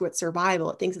threat to its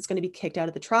survival. It thinks it's going to be kicked out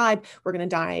of the tribe. We're going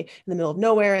to die in the middle of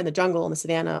nowhere, in the jungle, in the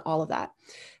savannah, all of that.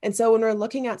 And so when we're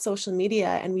looking at social media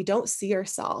and we don't see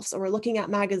ourselves, or we're looking at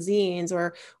magazines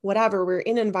or whatever, we're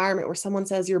in an environment where someone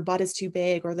says your butt is too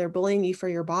big or they're bullying you for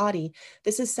your body,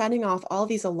 this is setting off all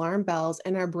these alarm bells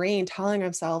in our brain telling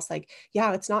ourselves like,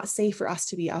 yeah, it's not safe for us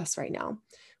to be us right now,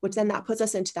 which then that puts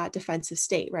us into that defensive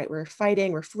state, right? We're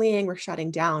fighting, we're fleeing, we're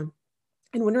shutting down.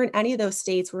 And when we're in any of those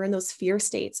states, we're in those fear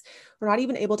states, we're not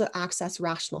even able to access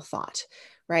rational thought,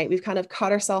 right? We've kind of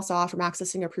cut ourselves off from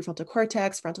accessing our prefrontal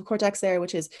cortex, frontal cortex there,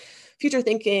 which is future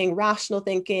thinking, rational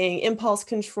thinking, impulse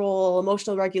control,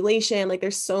 emotional regulation. Like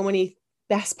there's so many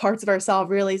best parts of ourselves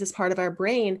really as part of our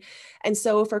brain. And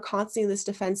so if we're constantly in this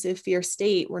defensive fear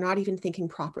state, we're not even thinking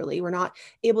properly. We're not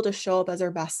able to show up as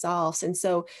our best selves. And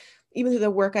so even through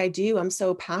the work I do, I'm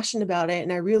so passionate about it.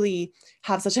 And I really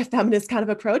have such a feminist kind of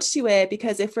approach to it,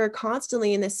 because if we're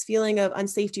constantly in this feeling of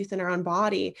unsafety within our own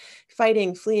body,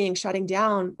 fighting, fleeing, shutting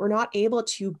down, we're not able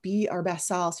to be our best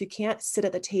selves. We can't sit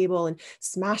at the table and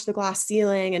smash the glass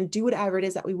ceiling and do whatever it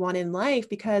is that we want in life,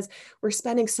 because we're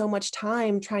spending so much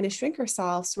time trying to shrink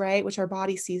ourselves, right? Which our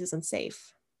body sees as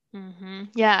unsafe. Mm-hmm.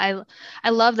 Yeah, I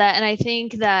love that. And I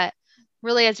think that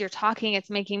really, as you're talking,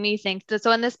 it's making me think that, so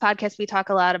in this podcast, we talk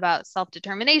a lot about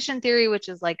self-determination theory, which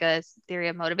is like a theory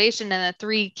of motivation, and the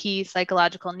three key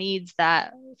psychological needs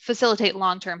that facilitate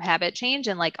long-term habit change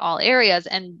in like all areas.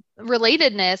 And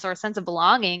relatedness or sense of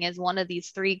belonging is one of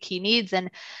these three key needs. And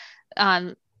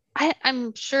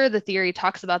I'm sure the theory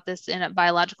talks about this in a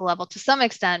biological level to some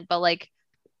extent, but like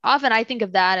often I think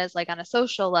of that as like on a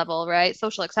social level, right?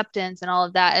 Social acceptance and all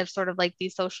of that as sort of like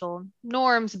these social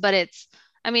norms, but it's,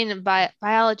 I mean,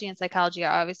 biology and psychology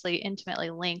are obviously intimately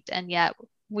linked, and yet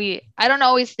I don't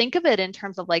always think of it in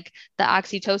terms of like the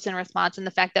oxytocin response and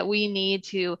the fact that we need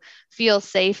to feel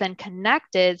safe and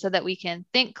connected so that we can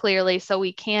think clearly, so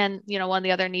we can, one of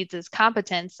the other needs is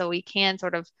competence, so we can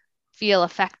sort of feel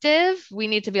effective. We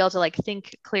need to be able to like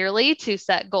think clearly to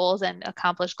set goals and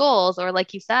accomplish goals, or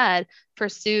like you said,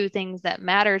 pursue things that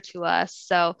matter to us.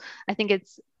 So I think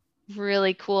it's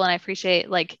really cool, and I appreciate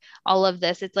like all of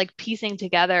this. It's like piecing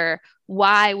together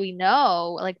why we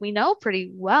know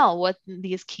pretty well what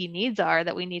these key needs are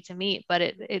that we need to meet, but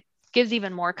it gives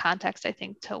even more context, I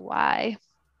think, to why.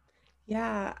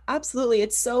 Yeah, absolutely.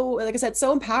 It's so, like I said,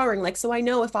 so empowering. Like, so I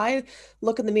know if I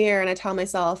look in the mirror and I tell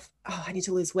myself, oh, I need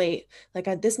to lose weight,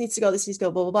 like this needs to go, this needs to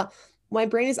go, blah, blah, blah. My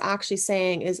brain is actually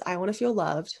saying is, I want to feel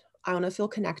loved. I want to feel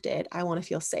connected. I want to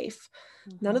feel safe.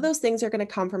 None of those things are going to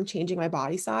come from changing my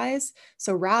body size.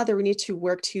 So rather we need to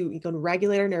work to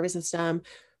regulate our nervous system,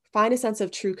 find a sense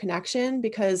of true connection,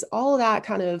 because all of that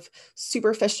kind of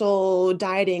superficial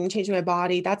dieting, changing my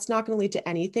body, that's not going to lead to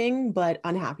anything but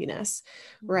unhappiness,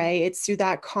 right? It's through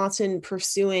that constant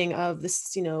pursuing of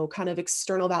this, kind of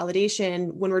external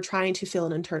validation when we're trying to fill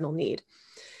an internal need.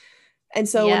 And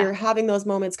so when you're having those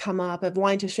moments come up of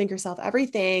wanting to shrink yourself,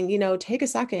 everything, take a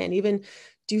second, even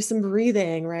do some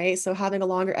breathing, right? So having a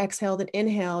longer exhale than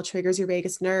inhale triggers your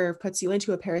vagus nerve, puts you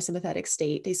into a parasympathetic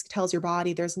state. It tells your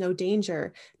body there's no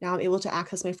danger. Now I'm able to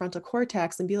access my frontal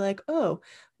cortex and be like, oh,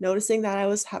 noticing that I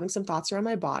was having some thoughts around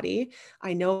my body.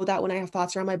 I know that when I have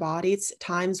thoughts around my body, it's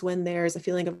times when there's a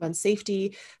feeling of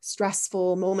unsafety,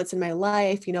 stressful moments in my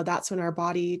life, that's when our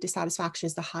body dissatisfaction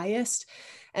is the highest.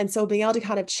 And so being able to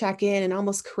kind of check in and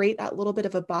almost create that little bit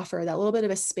of a buffer, that little bit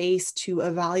of a space to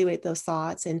evaluate those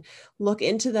thoughts and look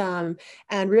into them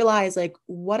and realize like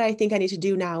what I think I need to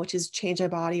do now, which is change my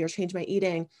body or change my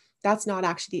eating. That's not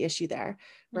actually the issue there,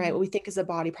 right? Mm-hmm. What we think is a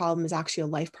body problem is actually a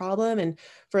life problem. And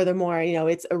furthermore,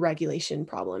 it's a regulation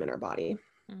problem in our body.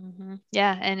 Mm-hmm.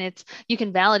 Yeah. And you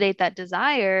can validate that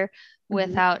desire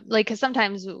without like, because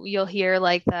sometimes you'll hear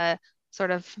like the sort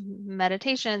of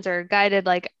meditations or guided,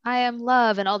 like, I am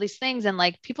love and all these things. And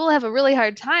like people have a really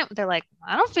hard time. They're like,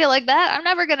 I don't feel like that. I'm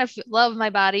never going to love my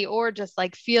body or just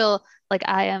like feel like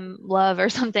I am love or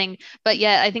something. But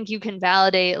yet I think you can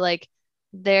validate like,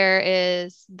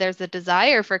 there's a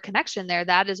desire for connection there.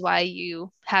 That is why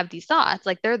you have these thoughts.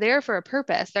 Like they're there for a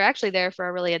purpose. They're actually there for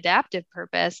a really adaptive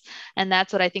purpose. And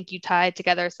that's what I think you tie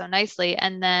together so nicely.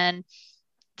 And then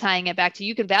tying it back to,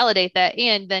 you can validate that,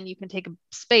 and then you can take a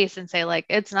space and say like,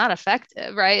 it's not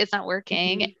effective, right? It's not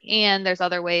working. And there's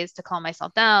other ways to calm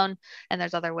myself down, and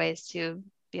there's other ways to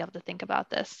be able to think about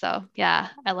this. So yeah,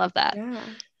 I love that.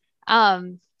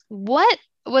 What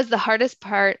was the hardest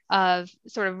part of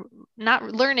sort of not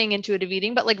learning intuitive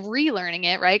eating, but like relearning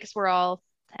it, right? Because we're all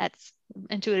at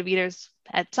intuitive eaters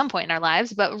at some point in our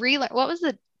lives, but what was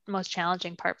the most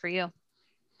challenging part for you?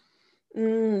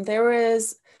 There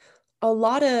was a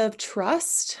lot of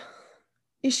trust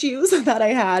issues that I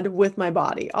had with my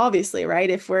body, obviously, right?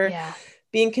 If we're Yeah.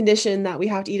 being conditioned that we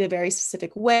have to eat a very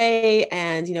specific way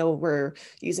and, we're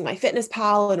using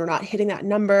MyFitnessPal and we're not hitting that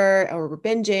number, or we're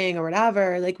binging or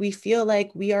whatever, like we feel like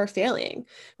we are failing,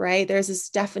 right? There's this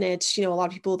definite, a lot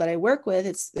of people that I work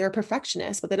with, they're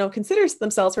perfectionists, but they don't consider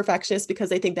themselves perfectionists because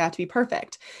they think they have to be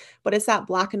perfect. But it's that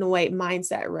black and white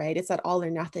mindset, right? It's that all or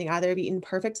nothing. Either I've eaten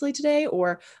perfectly today,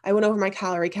 or I went over my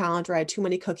calorie count, or I had too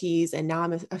many cookies and now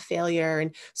I'm a failure,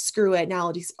 and screw it. Now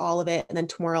I'll do all of it. And then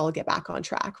tomorrow I'll get back on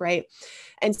track, right?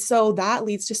 And so that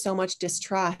leads to so much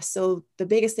distrust. So the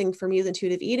biggest thing for me is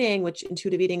intuitive eating, which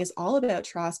intuitive eating is all about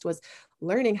trust, was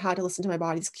learning how to listen to my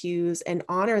body's cues and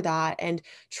honor that and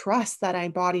trust that my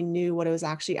body knew what it was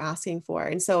actually asking for.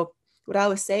 And so what I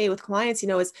would say with clients,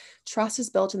 is trust is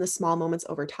built in the small moments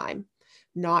over time,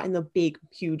 not in the big,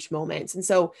 huge moments. And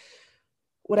so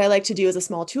what I like to do is a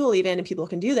small tool, even, and people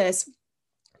can do this.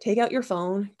 Take out your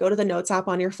phone, go to the notes app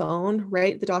on your phone,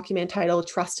 write the document titled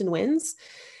Trust and Wins.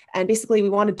 And basically, we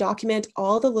want to document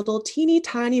all the little teeny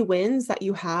tiny wins that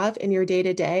you have in your day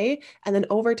to day. And then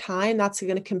over time, that's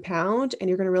going to compound and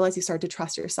you're going to realize you start to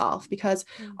trust yourself, because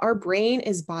our brain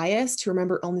is biased to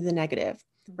remember only the negative.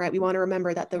 Right? We want to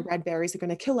remember that the red berries are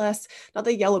going to kill us, not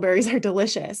the yellow berries are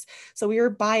delicious. So we are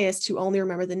biased to only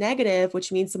remember the negative,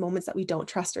 which means the moments that we don't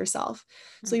trust ourselves.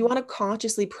 So you want to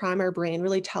consciously prime our brain,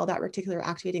 really tell that reticular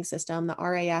activating system, the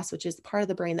RAS, which is the part of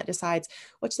the brain that decides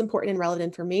what's important and relevant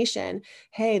information.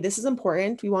 Hey, this is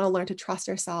important. We want to learn to trust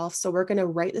ourselves. So we're going to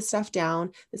write this stuff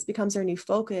down. This becomes our new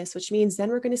focus, which means then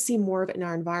we're going to see more of it in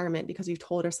our environment because we've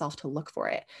told ourselves to look for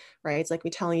it, right? It's like me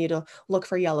telling you to look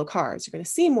for yellow cars. You're going to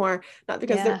see more, not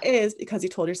because there is, because you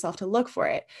told yourself to look for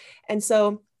it. And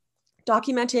so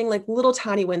documenting like little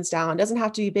tiny wins down, doesn't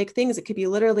have to be big things. It could be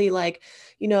literally like,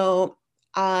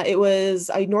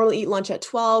 I normally eat lunch at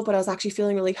 12, but I was actually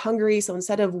feeling really hungry. So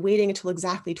instead of waiting until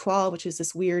exactly 12, which is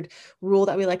this weird rule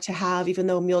that we like to have, even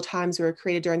though meal times were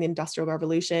created during the Industrial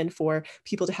Revolution for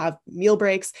people to have meal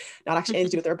breaks, not actually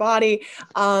anything to do with their body.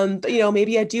 But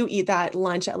maybe I do eat that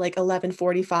lunch at like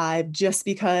 11:45 just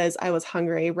because I was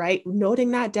hungry, right?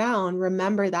 Noting that down,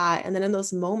 remember that. And then in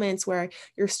those moments where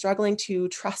you're struggling to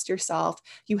trust yourself,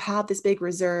 you have this big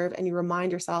reserve and you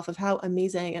remind yourself of how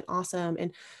amazing and awesome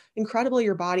and incredible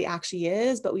your body actually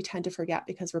is, but we tend to forget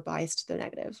because we're biased to the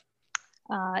negative.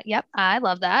 Yep. I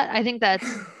love that. I think that's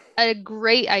a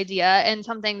great idea, and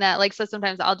something that so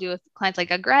sometimes I'll do with clients like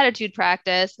a gratitude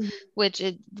practice, which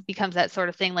it becomes that sort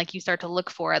of thing. Like you start to look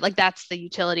for it. Like that's the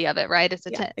utility of it, right?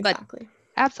 Exactly. But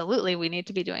absolutely, we need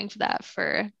to be doing that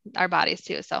for our bodies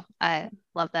too. So I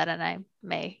love that. And I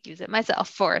may use it myself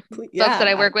for folks that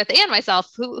I work with and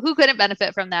myself who couldn't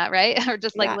benefit from that. Right. Or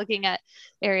just looking at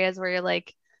areas where you're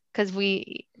like, because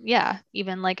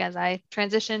even like as I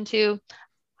transition to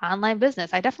online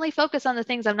business, I definitely focus on the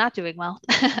things I'm not doing well.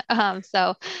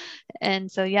 So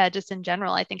just in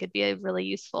general, I think it'd be a really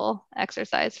useful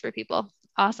exercise for people.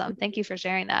 Awesome. Thank you for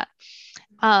sharing that.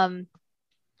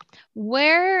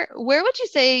 Where would you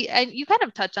say, and you kind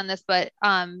of touched on this, but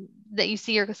that you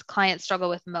see your clients struggle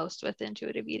with most with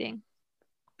intuitive eating?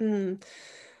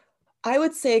 I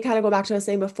would say, kind of go back to what I was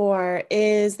saying before,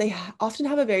 is they often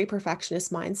have a very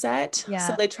perfectionist mindset. Yeah.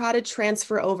 So they try to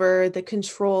transfer over the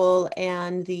control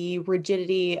and the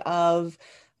rigidity of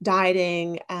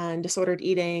dieting and disordered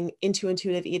eating into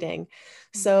intuitive eating.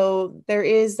 So there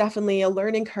is definitely a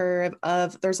learning curve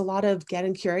there's a lot of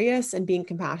getting curious and being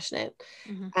compassionate.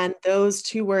 And those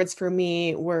two words for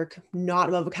me were not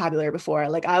in my vocabulary before.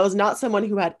 Like I was not someone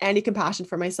who had any compassion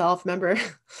for myself. Remember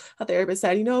a therapist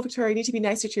said, Victoria, you need to be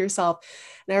nicer to yourself.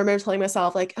 And I remember telling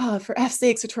myself like, oh, for F's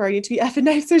sakes, Victoria, you need to be effing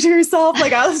nicer to yourself.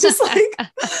 Like I was just like,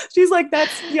 she's like,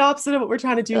 that's the opposite of what we're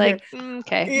trying to do here.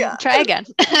 Okay, try again.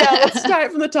 Let's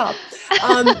start from the top.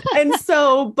 And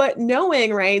so, but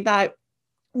knowing, right, that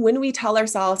when we tell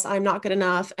ourselves, I'm not good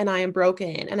enough and I am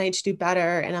broken and I need to do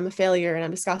better and I'm a failure and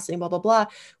I'm disgusting, blah, blah, blah,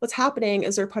 what's happening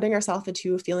is we're putting ourselves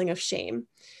into a feeling of shame.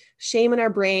 Shame in our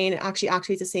brain actually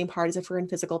activates the same part as if we're in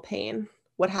physical pain.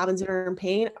 What happens when we're in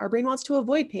pain? Our brain wants to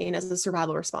avoid pain as a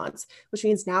survival response, which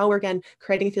means now we're again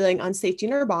creating a feeling of unsafety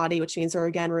in our body, which means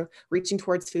we're reaching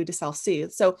towards food to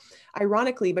self-soothe. So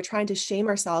ironically, by trying to shame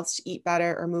ourselves to eat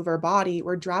better or move our body,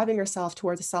 we're driving ourselves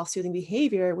towards a self-soothing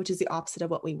behavior, which is the opposite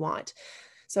of what we want.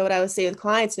 So what I would say with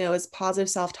clients is positive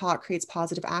self-talk creates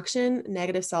positive action.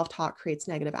 Negative self-talk creates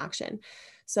negative action.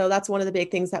 So that's one of the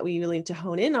big things that we really need to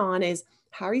hone in on is,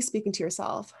 how are you speaking to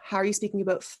yourself? How are you speaking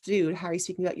about food? How are you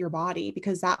speaking about your body?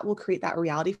 Because that will create that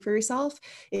reality for yourself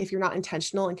if you're not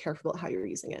intentional and careful about how you're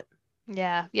using it.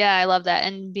 Yeah. Yeah. I love that.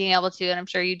 And being able to, and I'm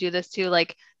sure you do this too,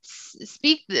 like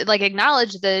speak, like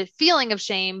acknowledge the feeling of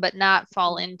shame, but not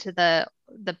fall into the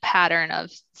pattern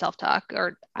of self-talk.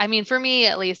 Or, I mean, for me,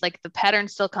 at least, like the pattern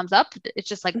still comes up. It's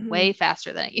just like way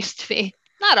faster than it used to be.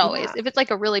 Not always. Yeah. If it's like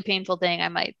a really painful thing, I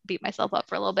might beat myself up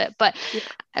for a little bit, but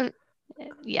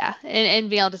yeah. And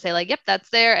being able to say like, yep, that's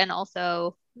there. And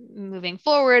also moving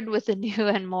forward with a new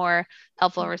and more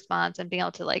helpful response, and being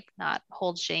able to like not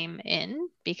hold shame in,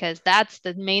 because that's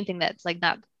the main thing. That's like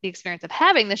not the experience of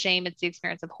having the shame, it's the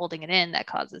experience of holding it in that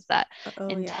causes that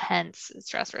intense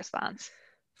stress response.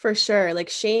 For sure. Like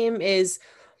shame is,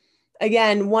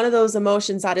 again, one of those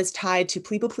emotions that is tied to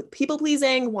people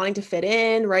pleasing, wanting to fit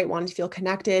in, right? Wanting to feel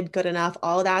connected, good enough,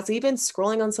 all of that. So even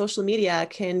scrolling on social media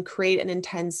can create an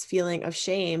intense feeling of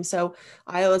shame. So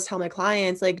I always tell my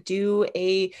clients, like, do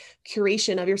a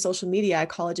curation of your social media. I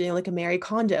call it doing like a Marie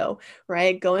Kondo,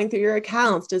 right? Going through your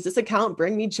accounts. Does this account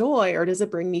bring me joy or does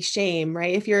it bring me shame,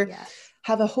 right? If you're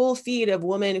have a whole feed of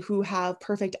women who have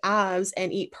perfect abs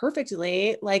and eat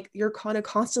perfectly, like you're going to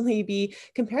constantly be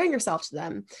comparing yourself to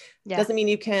them. Doesn't mean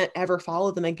you can't ever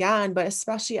follow them again, but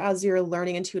especially as you're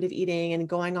learning intuitive eating and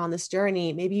going on this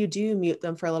journey, maybe you do mute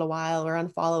them for a little while or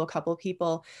unfollow a couple of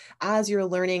people as you're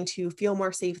learning to feel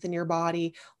more safe within your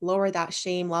body, lower that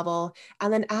shame level,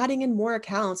 and then adding in more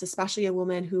accounts, especially a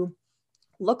woman who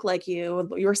look like you,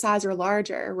 your size or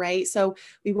larger, right? So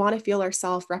we want to feel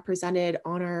ourselves represented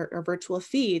on our virtual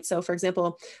feed. So for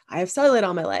example, I have cellulite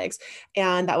on my legs,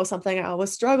 and that was something I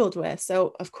always struggled with.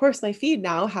 So of course my feed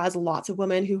now has lots of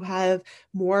women who have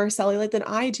more cellulite than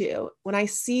I do. When I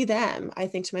see them, I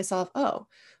think to myself, oh,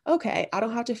 okay, I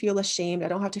don't have to feel ashamed. I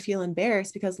don't have to feel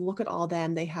embarrassed, because look at all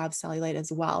them, they have cellulite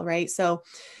as well, right? So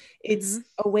it's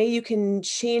a way you can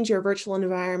change your virtual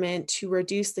environment to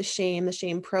reduce the shame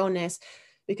proneness,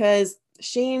 because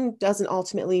shame doesn't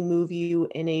ultimately move you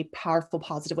in a powerful,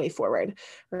 positive way forward,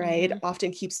 right?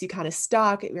 Often keeps you kind of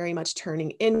stuck, very much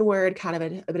turning inward, kind of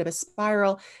a bit of a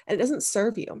spiral, and it doesn't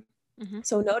serve you.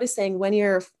 So noticing when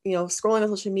you're, scrolling on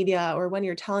social media, or when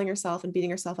you're telling yourself and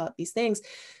beating yourself up these things,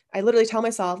 I literally tell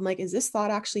myself, I'm like, is this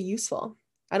thought actually useful?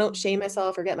 I don't shame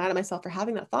myself or get mad at myself for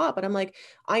having that thought, but I'm like,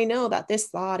 I know that this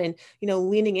thought and,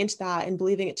 leaning into that and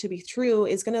believing it to be true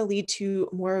is going to lead to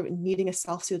more needing a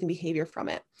self-soothing behavior from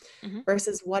it,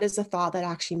 versus what is the thought that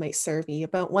actually might serve me,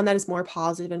 but one that is more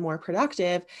positive and more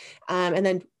productive. And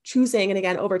then choosing, and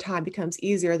again, over time becomes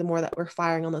easier. The more that we're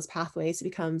firing on those pathways, it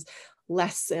becomes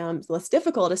less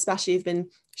difficult, especially if you've been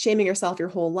shaming yourself your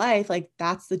whole life. Like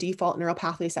that's the default neural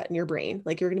pathway set in your brain.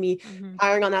 Like you're going to be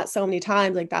firing on that so many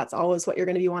times. Like that's always what you're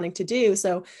going to be wanting to do.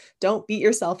 So don't beat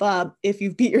yourself up if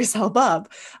you've beat yourself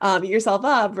up,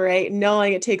 right?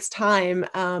 Knowing it takes time,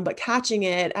 but catching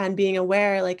it and being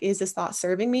aware, like, is this thought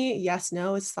serving me? Yes,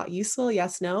 no. Is this thought useful?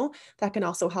 Yes, no. That can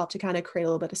also help to kind of create a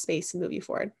little bit of space and move you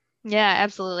forward. Yeah,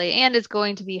 absolutely. And it's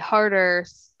going to be harder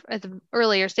at the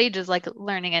earlier stages, like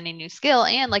learning any new skill.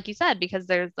 And like you said, because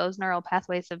there's those neural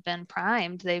pathways have been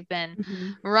primed, they've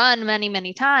been run many,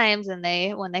 many times, and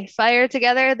when they fire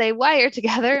together, they wire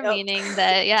together, meaning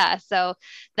that, so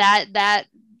that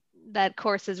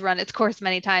course has run its course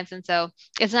many times. And so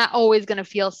it's not always going to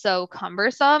feel so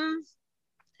cumbersome.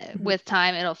 With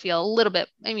time, it'll feel a little bit,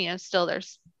 still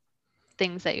there's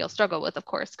things that you'll struggle with, of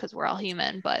course, because we're all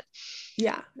human, but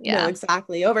no,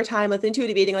 exactly. Over time with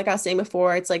intuitive eating, like I was saying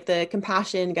before, it's like the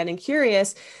compassion, getting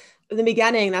curious. In the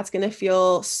beginning, that's going to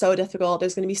feel so difficult.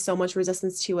 There's going to be so much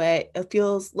resistance to it. It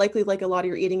feels likely like a lot of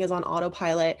your eating is on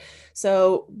autopilot.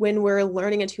 So when we're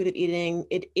learning intuitive eating,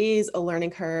 it is a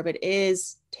learning curve.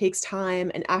 Takes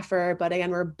time and effort, but again,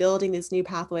 we're building these new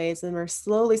pathways and we're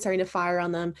slowly starting to fire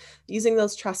on them, using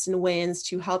those trust and wins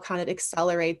to help kind of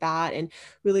accelerate that and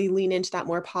really lean into that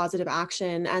more positive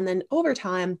action. And then over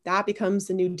time, that becomes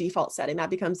the new default setting. That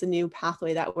becomes the new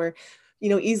pathway that we're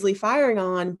easily firing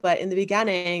on. But in the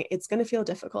beginning, it's going to feel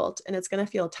difficult and it's going to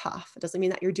feel tough. It doesn't mean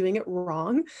that you're doing it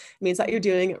wrong. It means that you're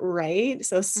doing it right.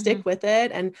 So stick with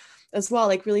it. And as well,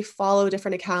 like really follow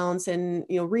different accounts and,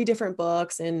 read different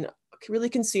books and really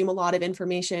consume a lot of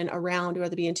information around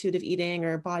whether it be intuitive eating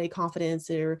or body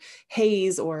confidence or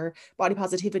HAES or body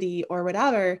positivity or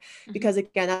whatever, because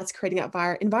again, that's creating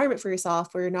that environment for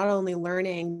yourself where you're not only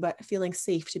learning, but feeling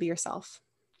safe to be yourself.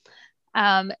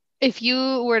 If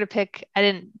you were to pick, I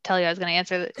didn't tell you I was going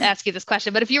to ask you this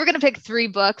question, but if you were going to pick 3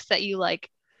 books that you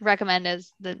recommend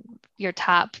as your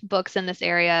top books in this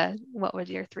area, what would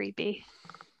your 3 be?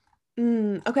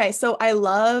 Okay, so I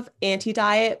love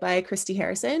Anti-Diet by Christy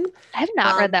Harrison. I have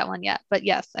not read Um, that one yet, but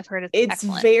yes, I've heard it's it's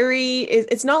excellent.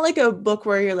 it's not like a book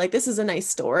where you're like, this is a nice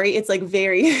story. It's like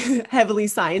very heavily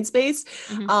science-based.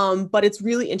 Mm-hmm. But it's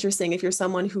really interesting if you're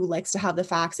someone who likes to have the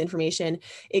facts information.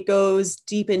 It goes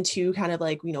deep into kind of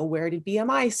like, where did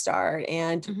BMI start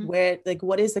and Mm-hmm. where, like,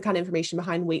 what is the kind of information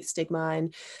behind weight stigma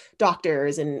and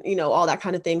doctors and, all that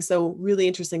kind of thing. So really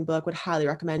interesting book, would highly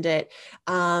recommend it.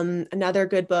 Another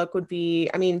good book would be,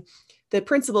 the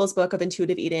Principles book of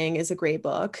Intuitive Eating is a great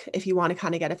book if you want to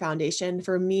kind of get a foundation.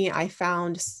 For me, I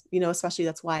found, especially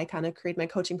that's why I kind of created my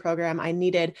coaching program. I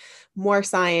needed more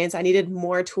science. I needed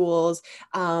more tools.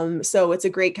 So it's a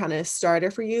great kind of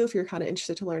starter for you if you're kind of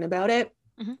interested to learn about it.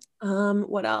 Mm-hmm.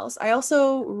 What else? I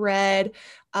also read,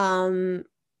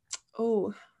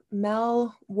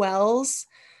 Mel Wells,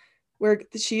 where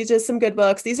she does some good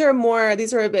books. These are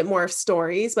a bit more of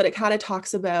stories, but it kind of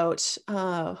talks about,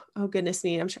 oh goodness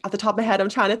me, off the top of my head, I'm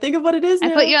trying to think of what it is I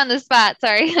now. put you on the spot.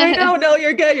 Sorry. I know, no,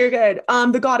 you're good. You're good.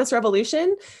 The Goddess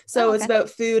Revolution. So Oh, it's okay. about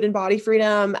food and body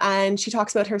freedom. And she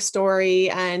talks about her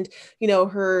story and,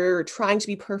 her trying to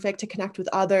be perfect to connect with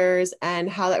others and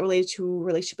how that related to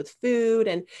relationship with food.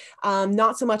 And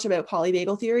not so much about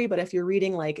polyvagal theory, but if you're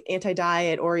reading like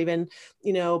Anti-Diet or even,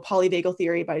 Polyvagal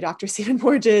Theory by Dr. Stephen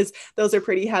Porges, those are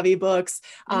pretty heavy books.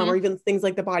 Mm-hmm. Or even things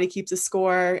like The Body Keeps a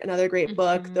Score, another great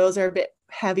book. Mm-hmm. Those are a bit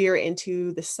heavier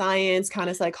into the science kind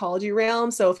of psychology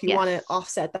realm. So if you want to Yes.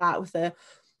 offset that with a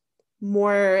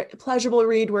more pleasurable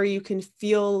read where you can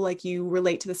feel like you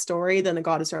relate to the story, then the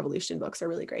Goddess Revolution books are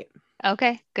really great.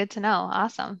 Okay, good to know.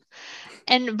 Awesome.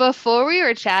 And before we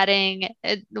were chatting,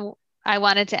 I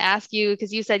wanted to ask you,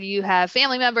 because you said you have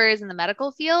family members in the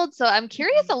medical field. So I'm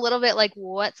curious a little bit like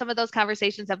what some of those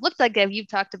conversations have looked like. You've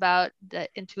talked about the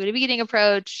intuitive eating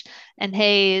approach and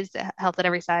HAES, health at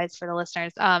every size for the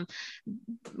listeners.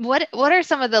 What are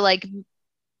some of the like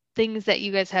things that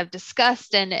you guys have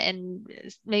discussed and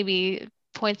maybe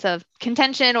points of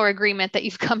contention or agreement that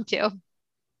you've come to?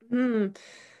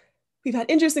 We've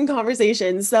had interesting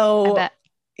conversations. I So bet.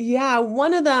 yeah,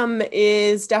 one of them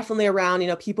is definitely around,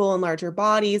 people in larger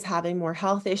bodies having more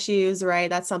health issues, right?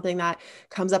 That's something that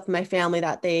comes up in my family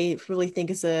that they really think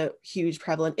is a huge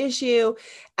prevalent issue.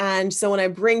 And so when I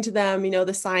bring to them,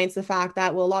 the science, the fact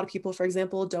that, well, a lot of people, for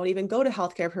example, don't even go to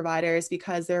healthcare providers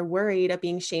because they're worried of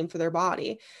being shamed for their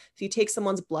body. If you take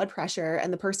someone's blood pressure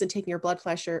and the person taking your blood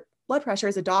pressure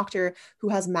is a doctor who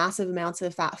has massive amounts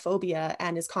of fat phobia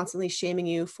and is constantly shaming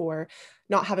you for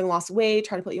not having lost weight,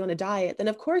 trying to put you on a diet, then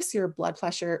of course your blood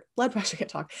pressure can't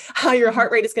talk, how your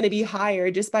heart rate is going to be higher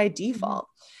just by default,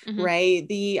 Mm-hmm. right?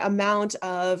 The amount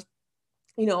of,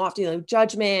 often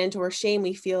judgment or shame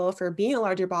we feel for being a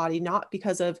larger body, not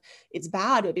because of it's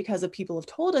bad, but because of people have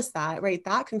told us that, right?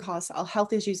 That can cause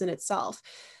health issues in itself.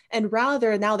 And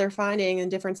rather now they're finding in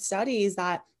different studies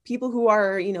that people who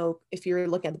are, if you're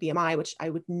looking at the BMI, which I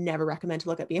would never recommend to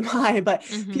look at BMI, but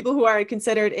Mm-hmm. people who are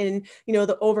considered in,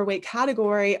 the overweight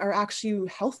category are actually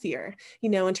healthier,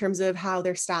 in terms of how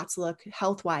their stats look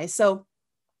health wise. So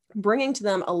bringing to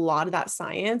them a lot of that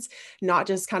science, not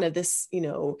just kind of this,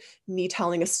 me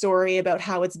telling a story about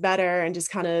how it's better and just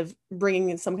kind of bringing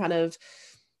in some kind of,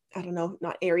 I don't know,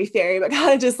 not airy fairy, but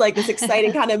kind of just like this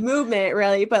exciting kind of movement,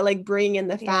 really, but like bring in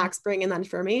the Yeah. facts, bring in that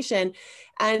information.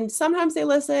 And sometimes they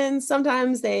listen,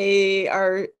 sometimes they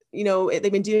are,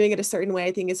 they've been doing it a certain way,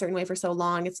 I think a certain way for so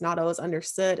long, it's not always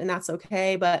understood, and that's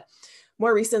okay. But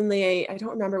more recently, I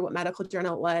don't remember what medical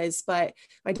journal it was, but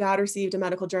my dad received a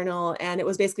medical journal and it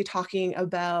was basically talking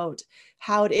about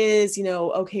how it is,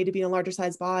 okay to be in a larger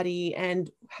size body and,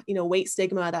 weight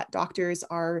stigma that doctors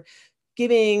are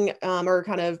giving or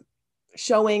kind of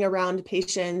showing around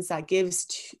patients that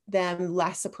gives them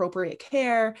less appropriate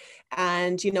care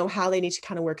and how they need to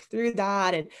kind of work through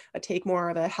that and take more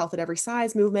of a health at every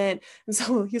size movement. And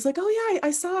so he was like, oh yeah,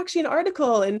 I saw actually an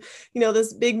article in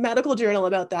this big medical journal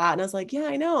about that, and I was like, yeah,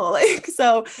 I know. Like,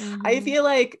 so I Mm-hmm. feel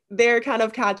like they're kind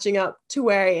of catching up to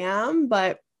where I am,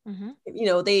 but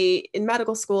Mm-hmm. they in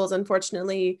medical schools,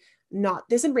 unfortunately, not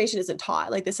this information isn't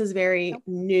taught. Like, this is very Nope.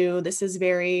 new, this is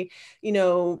very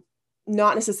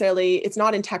not necessarily, it's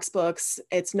not in textbooks,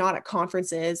 it's not at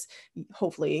conferences,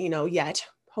 hopefully, yet.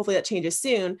 Hopefully that changes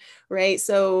soon, right?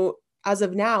 So as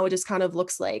of now, it just kind of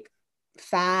looks like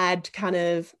fad kind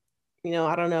of,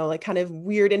 I don't know, like kind of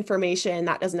weird information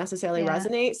that doesn't necessarily Yeah.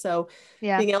 resonate. So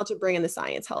Yeah. being able to bring in the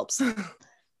science helps.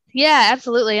 Yeah,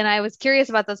 absolutely. And I was curious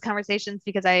about those conversations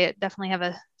because I definitely have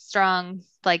a strong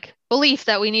like belief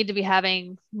that we need to be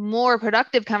having more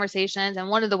productive conversations. And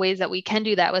one of the ways that we can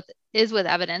do that with is with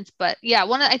evidence. But yeah,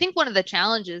 I think one of the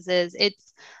challenges is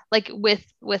it's like with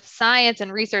science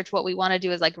and research, what we want to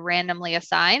do is like randomly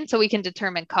assign so we can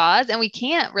determine cause. And we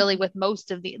can't really with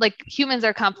most of the, like humans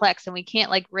are complex and we can't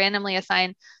like randomly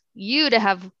assign you to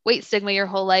have weight stigma your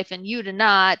whole life and you to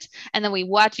not, and then we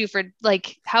watch you for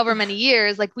like however many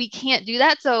years. Like we can't do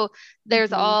that. So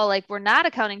there's all like, we're not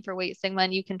accounting for weight stigma,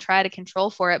 and you can try to control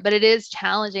for it, but it is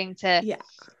challenging to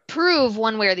prove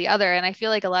one way or the other. And I feel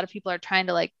like a lot of people are trying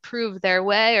to like prove their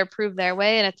way.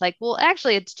 And it's like, well,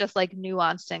 actually it's just like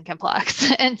nuanced and complex.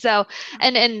 And so,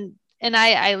 and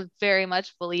I very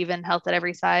much believe in health at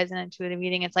every size and intuitive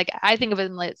eating. It's like, I think of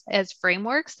them as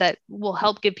frameworks that will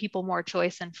help give people more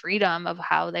choice and freedom of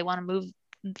how they want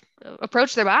to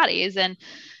approach their bodies. And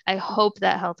I hope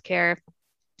that healthcare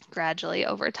gradually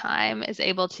over time is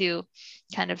able to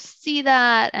kind of see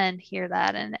that and hear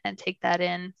that and take that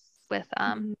in with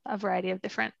a variety of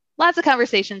lots of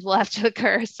conversations will have to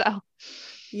occur. So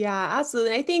yeah,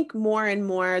 absolutely. I think more and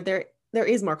more there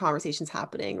is more conversations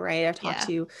happening, right? I've talked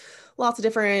to lots of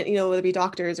different, whether it be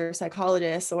doctors or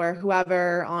psychologists or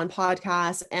whoever on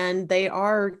podcasts, and they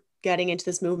are getting into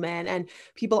this movement, and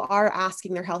people are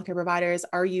asking their healthcare providers,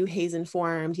 are you HAES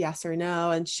informed? Yes or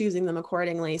no, and choosing them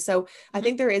accordingly. So I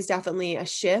think there is definitely a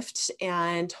shift,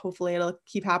 and hopefully it'll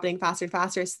keep happening faster and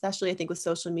faster, especially I think with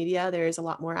social media, there's a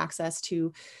lot more access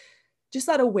to just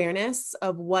that awareness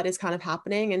of what is kind of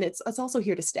happening. And it's also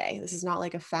here to stay. This is not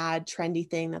like a fad, trendy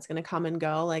thing that's going to come and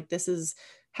go. Like this is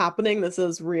happening. This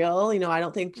is real. I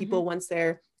don't think people, once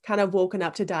they're kind of woken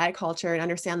up to diet culture and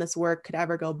understand this work, could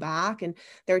ever go back. And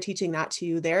they're teaching that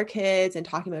to their kids and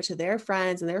talking about it to their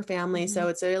friends and their family. So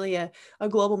it's really a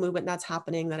global movement that's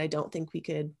happening that I don't think we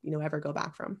could, ever go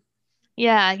back from.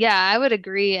 Yeah, I would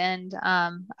agree. And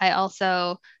I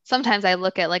also sometimes I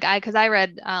look at like because I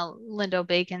read Lindo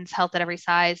Bacon's Health at Every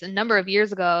Size a number of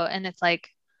years ago, and it's like,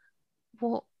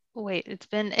 well, wait,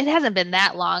 it hasn't been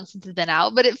that long since it's been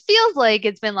out, but it feels like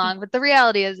it's been long. But the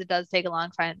reality is, it does take a long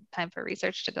time for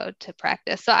research to go to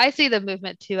practice. So I see the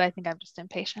movement too. I think I'm just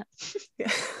impatient.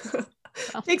 Yeah.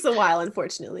 Takes a while,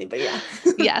 unfortunately, but yeah.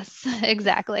 Yes,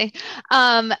 exactly.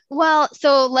 Well,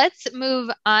 so let's move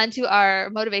on to our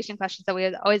motivation questions that we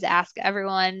always ask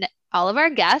everyone, all of our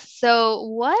guests. So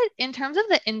what, in terms of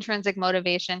the intrinsic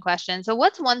motivation question, so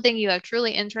what's one thing you have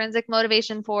truly intrinsic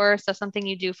motivation for? So something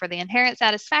you do for the inherent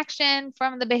satisfaction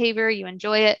from the behavior, you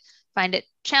enjoy it, find it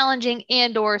challenging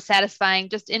and or satisfying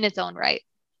just in its own right.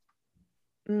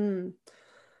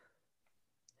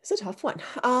 It's a tough one.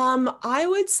 I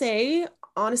would say,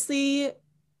 honestly,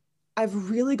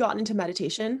 I've really gotten into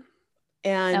meditation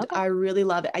and I really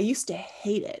love it. I used to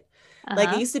hate it.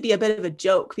 Like it used to be a bit of a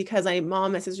joke because my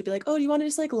mom and sister would be like, oh, do you want to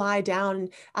just like lie down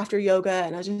after yoga?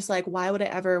 And I was just like, why would I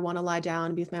ever want to lie down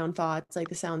and be with my own thoughts? Like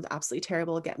this sounds absolutely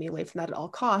terrible. Get me away from that at all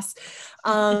costs.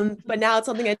 But now it's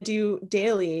something I do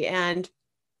daily, and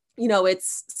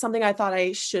it's something I thought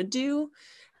I should do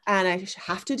and I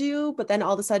have to do, but then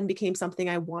all of a sudden became something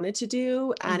I wanted to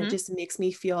do. And it just makes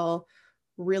me feel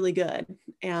really good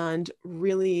and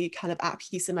really kind of at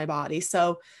peace in my body.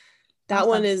 So that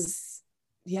one is,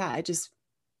 I just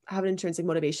have an intrinsic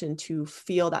motivation to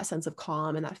feel that sense of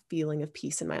calm and that feeling of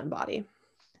peace in my own body.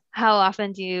 How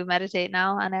often do you meditate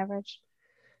now on average?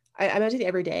 I meditate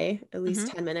every day, at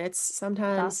least 10 minutes,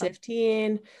 sometimes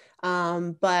 15.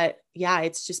 But yeah,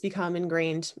 it's just become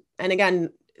ingrained. And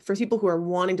again, for people who are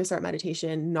wanting to start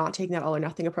meditation, not taking that all or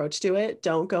nothing approach to it,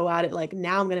 don't go at it like,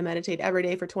 now I'm going to meditate every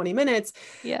day for 20 minutes.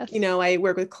 Yes. I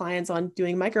work with clients on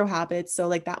doing micro habits. So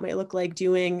like that might look like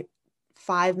doing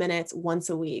 5 minutes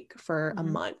once a week for a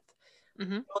month.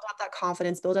 Build up that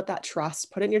confidence, build up that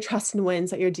trust, put in your trust and wins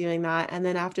that you're doing that. And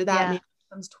then after that, maybe it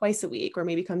becomes twice a week, or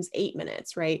maybe becomes 8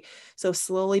 minutes, right? So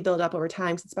slowly build up over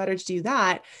time. So it's better to do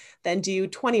that than do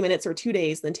 20 minutes or 2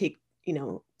 days, then take,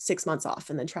 6 months off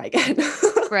and then try again.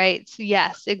 Right.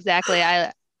 Yes, exactly.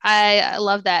 I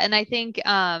love that. And I think,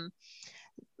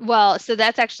 well, so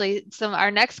that's actually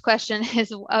our next question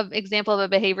is an example of a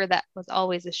behavior that was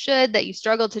always a should that you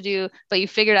struggled to do, but you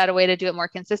figured out a way to do it more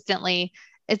consistently.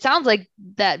 It sounds like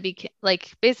that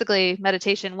basically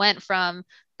meditation went from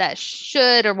that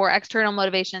should or more external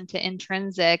motivation to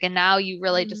intrinsic. And now you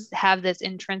really just have this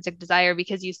intrinsic desire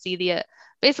because you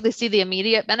basically see the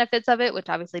immediate benefits of it, which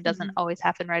obviously doesn't always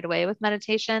happen right away with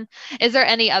meditation. Is there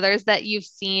any others that you've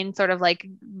seen sort of like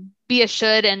be a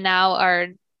should and now are,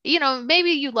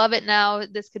 maybe you love it now,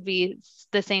 this could be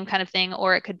the same kind of thing,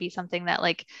 or it could be something that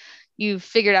like you've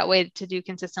figured out a way to do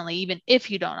consistently, even if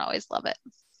you don't always love it?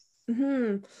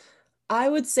 I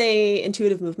would say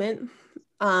intuitive movement.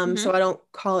 So I don't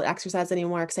call it exercise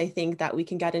anymore because I think that we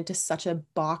can get into such a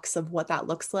box of what that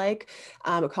looks like.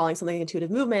 But calling something intuitive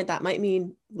movement, that might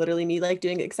mean literally me like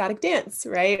doing ecstatic dance,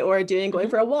 right? Or going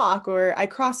for a walk, or I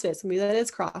CrossFit, so maybe that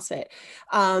is CrossFit.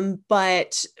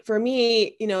 But for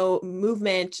me,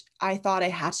 movement, I thought I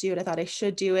had to do it. I thought I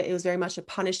should do it. It was very much a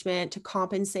punishment to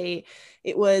compensate.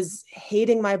 It was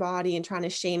hating my body and trying to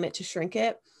shame it to shrink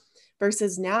it.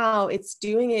 Versus now it's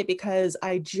doing it because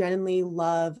I genuinely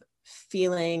love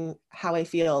feeling how I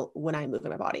feel when I move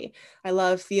in my body. I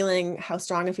love feeling how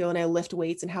strong I feel when I lift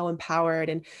weights and how empowered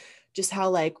and just how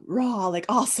like raw, like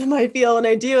awesome I feel when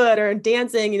I do it, or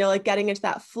dancing, like getting into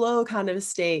that flow kind of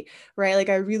state, right? Like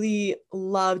I really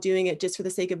love doing it just for the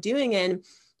sake of doing it. And,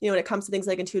 when it comes to things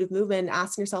like intuitive movement,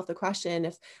 asking yourself the question,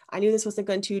 if I knew this wasn't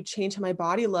going to change how my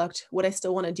body looked, would I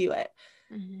still want to do it?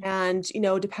 And,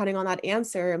 depending on that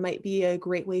answer, it might be a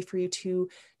great way for you to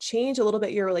change a little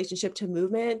bit your relationship to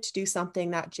movement, to do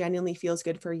something that genuinely feels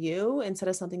good for you instead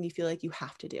of something you feel like you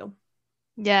have to do.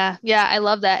 Yeah. Yeah. I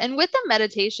love that. And with the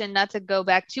meditation, not to go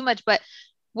back too much, but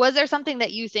was there something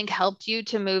that you think helped you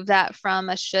to move that from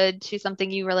a should to something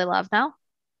you really love now?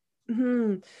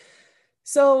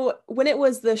 So when it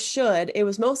was the should, it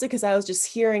was mostly because I was just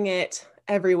hearing it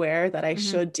everywhere that I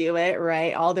should do it,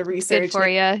 right? All the research. Good for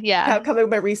you. Yeah. Kept coming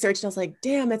with my research and I was like,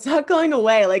 damn, it's not going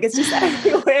away. Like it's just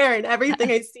everywhere and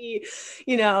everything I see,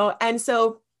 And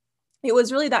so it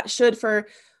was really that should for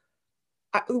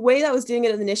the way that I was doing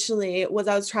it initially was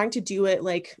I was trying to do it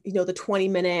like, the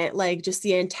 20-minute, like just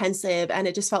the intensive, and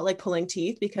it just felt like pulling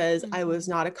teeth because I was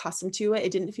not accustomed to it.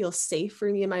 It didn't feel safe for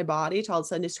me and my body to all of a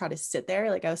sudden just try to sit there.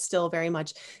 Like I was still very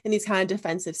much in these kind of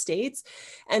defensive states.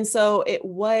 And so it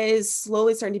was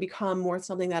slowly starting to become more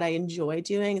something that I enjoy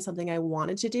doing and something I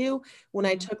wanted to do when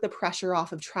I took the pressure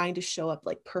off of trying to show up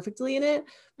like perfectly in it,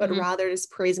 but rather just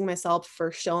praising myself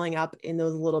for showing up in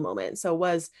those little moments. So it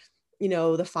was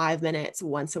the 5 minutes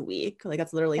once a week. Like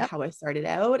that's literally how I started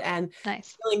out, and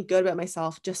feeling good about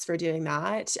myself just for doing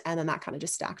that. And then that kind of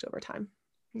just stacked over time.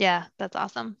 Yeah, that's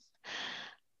awesome.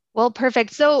 Well,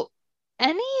 perfect. So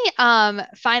any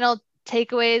final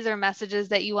takeaways or messages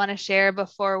that you want to share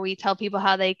before we tell people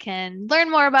how they can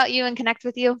learn more about you and connect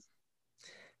with you?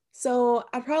 So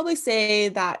I'd probably say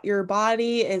that your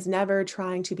body is never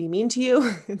trying to be mean to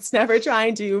you. It's never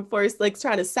trying to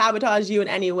trying to sabotage you in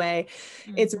any way.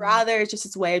 It's rather just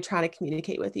its way of trying to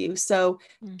communicate with you. So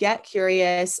get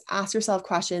curious, ask yourself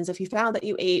questions. If you found that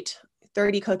you ate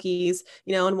 30 cookies,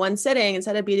 in one sitting,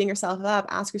 instead of beating yourself up,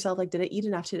 ask yourself, like, did I eat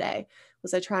enough today?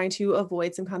 Was I trying to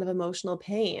avoid some kind of emotional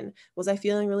pain? Was I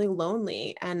feeling really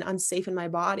lonely and unsafe in my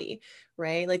body?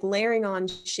 Right? Like layering on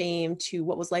shame to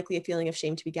what was likely a feeling of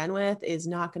shame to begin with is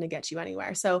not going to get you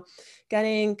anywhere. So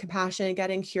getting compassionate,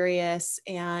 getting curious,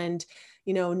 and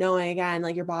knowing again,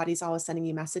 like your body's always sending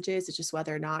you messages. It's just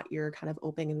whether or not you're kind of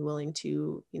open and willing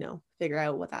to, figure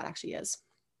out what that actually is.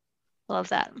 Love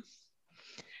that.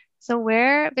 So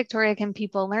where, Victoria, can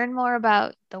people learn more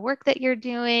about the work that you're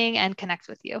doing and connect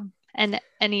with you? And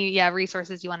any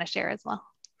resources you want to share as well?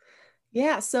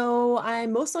 Yeah, so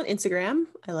I'm most on Instagram.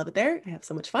 I love it there. I have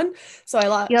so much fun. So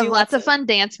you have lots of fun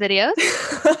dance videos,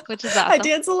 which is awesome. I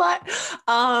dance a lot.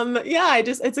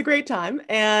 It's a great time.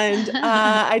 And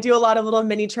I do a lot of little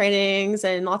mini trainings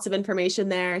and lots of information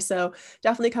there. So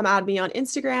definitely come at me on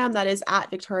Instagram. That is at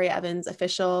Victoria Evans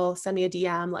Official. Send me a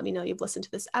DM. Let me know you've listened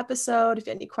to this episode. If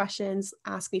you have any questions,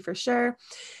 ask me for sure.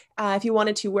 If you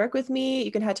wanted to work with me,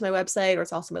 you can head to my website, or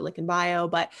it's also my link in bio,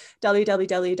 but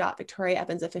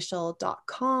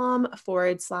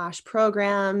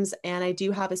www.victoriaevansofficial.com/programs. And I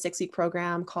do have a 6-week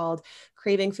program called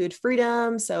Craving Food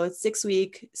Freedom. So it's 6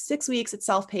 weeks, it's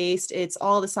self-paced. It's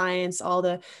all the science, all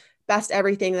the best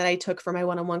everything that I took for my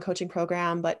one-on-one coaching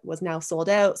program, but was now sold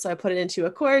out. So I put it into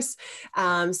a course.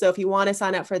 So if you want to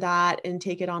sign up for that and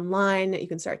take it online, you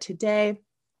can start today.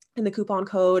 And the coupon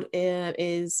code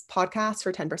is podcast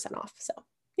for 10% off. So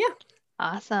yeah.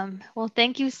 Awesome. Well,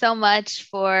 thank you so much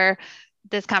for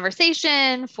this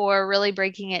conversation, for really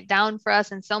breaking it down for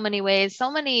us in so many ways,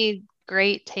 so many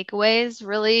great takeaways,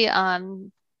 really.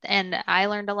 And I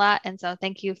learned a lot. And so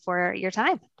thank you for your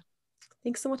time.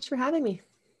 Thanks so much for having me.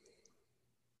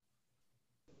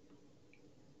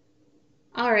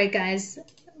 All right, guys,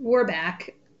 we're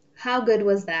back. How good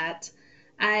was that?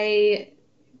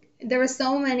 There were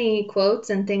so many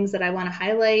quotes and things that I want to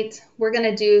highlight. We're going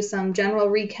to do some general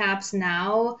recaps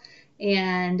now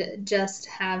and just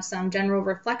have some general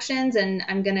reflections. And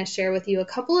I'm going to share with you a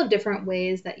couple of different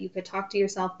ways that you could talk to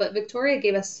yourself. But Victoria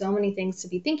gave us so many things to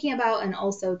be thinking about, and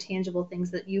also tangible things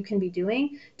that you can be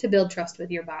doing to build trust with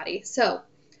your body. So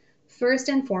first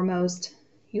and foremost,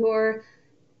 your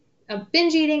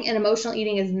binge eating and emotional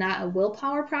eating is not a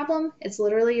willpower problem. It's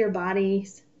literally your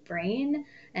body's brain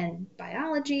and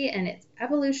biology and its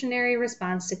evolutionary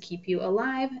response to keep you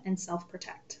alive and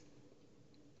self-protect.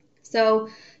 So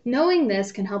knowing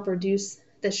this can help reduce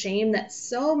the shame that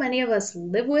so many of us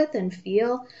live with and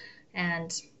feel.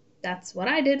 And that's what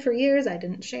I did for years. I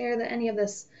didn't share any of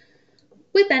this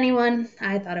with anyone.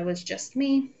 I thought it was just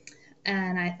me,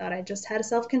 and I thought I just had a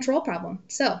self-control problem.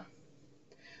 So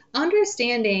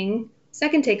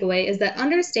second takeaway is that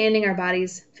understanding our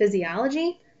body's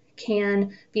physiology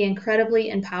can be incredibly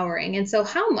empowering. And so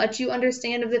how much you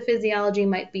understand of the physiology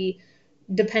might be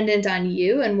dependent on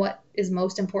you and what is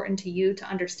most important to you to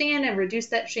understand and reduce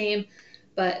that shame.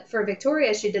 But for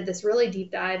Victoria, she did this really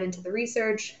deep dive into the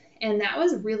research, and that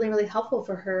was really, really helpful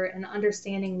for her in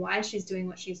understanding why she's doing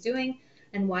what she's doing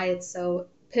and why it's so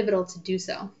pivotal to do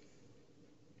so.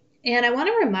 And I want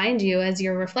to remind you, as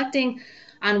you're reflecting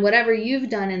on whatever you've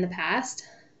done in the past,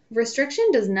 restriction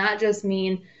does not just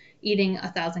mean eating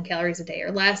 1,000 calories a day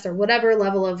or less, or whatever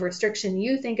level of restriction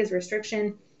you think is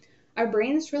restriction. Our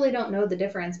brains really don't know the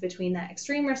difference between that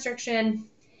extreme restriction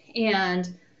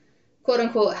and quote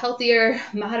unquote healthier,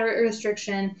 moderate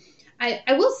restriction. I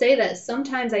will say that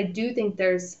sometimes I do think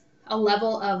there's a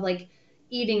level of like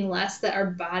eating less that our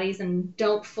bodies and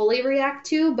don't fully react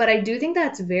to, but I do think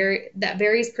that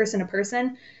varies person to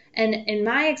person. And in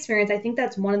my experience, I think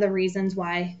that's one of the reasons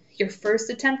why your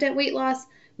first attempt at weight loss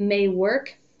may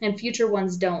work and future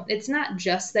ones don't. It's not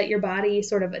just that your body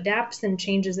sort of adapts and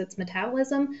changes its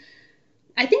metabolism.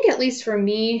 I think, at least for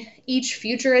me, each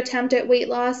future attempt at weight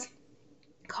loss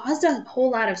caused a whole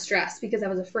lot of stress because I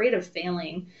was afraid of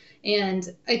failing. And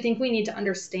I think we need to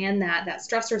understand that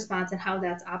stress response and how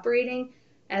that's operating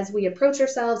as we approach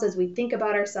ourselves, as we think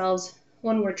about ourselves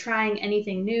when we're trying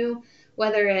anything new,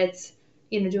 whether it's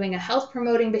doing a health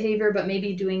promoting behavior, but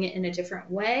maybe doing it in a different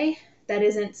way that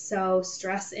isn't so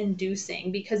stress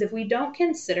inducing. Because if we don't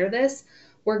consider this,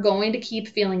 we're going to keep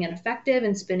feeling ineffective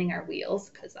and spinning our wheels,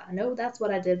 because I know that's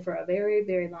what I did for a very,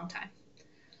 very long time.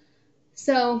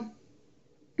 So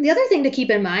the other thing to keep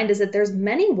in mind is that there's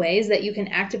many ways that you can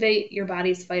activate your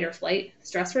body's fight or flight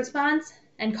stress response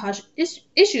and cause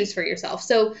issues for yourself.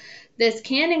 So this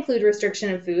can include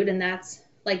restriction of food, and that's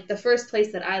like the first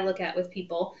place that I look at with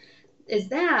people is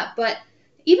that. But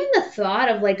even the thought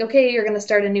of like, okay, you're going to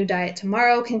start a new diet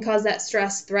tomorrow can cause that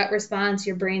stress threat response.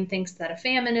 Your brain thinks that a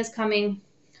famine is coming.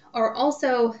 Or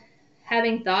also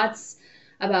having thoughts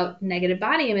about negative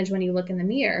body image when you look in the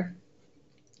mirror.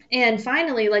 And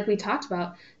finally, like we talked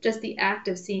about, just the act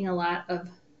of seeing a lot of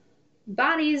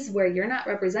bodies where you're not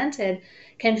represented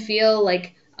can feel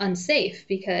like unsafe,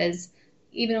 because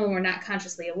even when we're not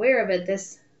consciously aware of it,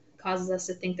 this causes us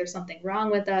to think there's something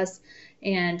wrong with us.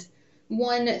 And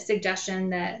one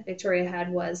suggestion that Victoria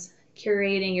had was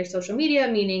curating your social media,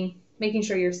 meaning making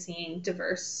sure you're seeing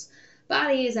diverse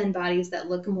bodies and bodies that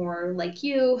look more like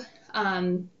you,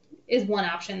 is one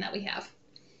option that we have.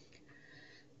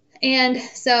 And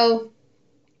so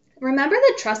remember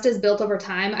that trust is built over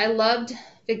time. I loved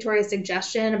Victoria's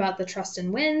suggestion about the trust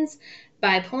and wins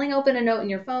by pulling open a note in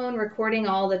your phone, recording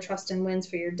all the trust and wins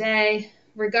for your day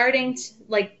regarding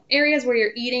like areas where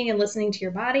you're eating and listening to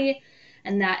your body.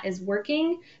 And that is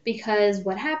working, because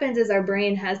what happens is our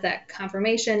brain has that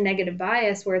confirmation negative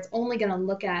bias where it's only going to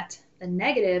look at the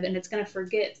negative and it's going to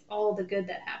forget all the good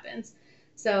that happens.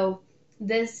 So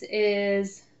this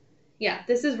is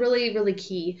really, really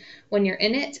key when you're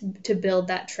in it to build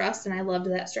that trust. And I loved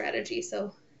that strategy.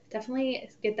 So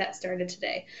definitely get that started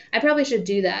today. I probably should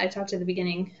do that. I talked at the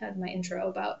beginning of my intro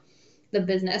about the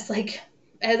business, like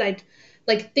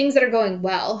things that are going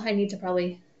well, I need to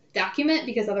probably document,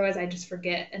 because otherwise I just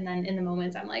forget. And then in the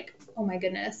moment I'm like, oh my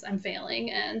goodness, I'm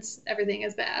failing and everything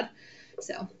is bad.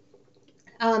 So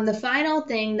the final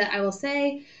thing that I will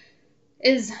say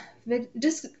is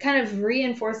just kind of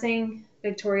reinforcing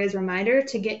Victoria's reminder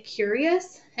to get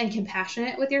curious and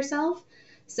compassionate with yourself.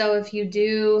 So if you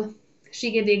do,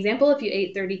 she gave the example, if you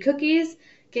ate 30 cookies,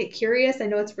 get curious. I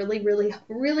know it's really, really,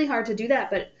 really hard to do that,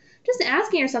 but just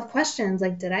asking yourself questions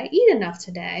like, did I eat enough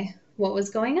today? What was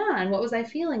going on? What was I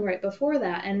feeling right before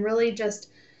that? And really just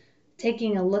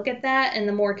taking a look at that. And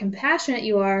the more compassionate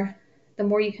you are, the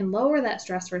more you can lower that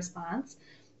stress response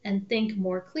and think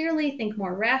more clearly, think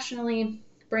more rationally,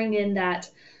 bring in that,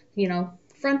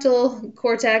 frontal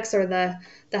cortex or the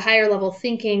higher level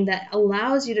thinking that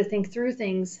allows you to think through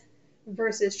things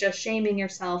versus just shaming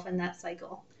yourself in that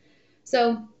cycle.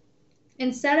 So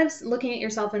instead of looking at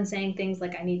yourself and saying things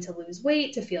like, I need to lose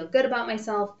weight to feel good about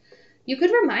myself, you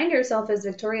could remind yourself, as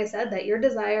Victoria said, that your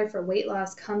desire for weight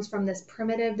loss comes from this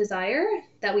primitive desire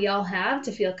that we all have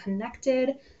to feel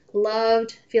connected,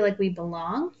 loved, feel like we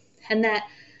belong, and that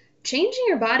changing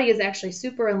your body is actually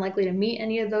super unlikely to meet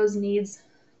any of those needs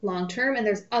long term, and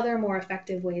there's other more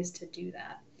effective ways to do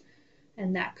that.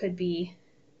 And that could be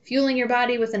fueling your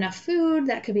body with enough food,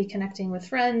 that could be connecting with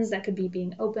friends, that could be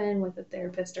being open with a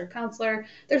therapist or counselor.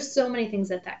 There's so many things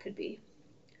that could be.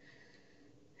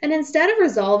 And instead of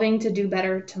resolving to do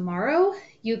better tomorrow,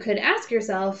 you could ask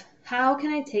yourself, how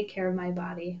can I take care of my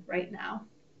body right now?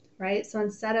 Right? So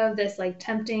instead of this like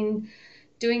tempting,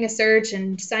 doing a search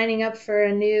and signing up for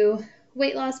a new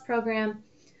weight loss program,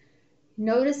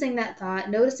 noticing that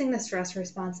thought, noticing the stress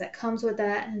response that comes with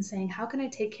that, and saying, how can I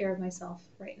take care of myself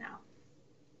right now?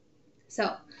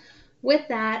 So with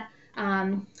that,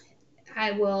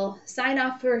 I will sign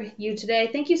off for you today.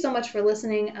 Thank you so much for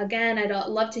listening. Again, I'd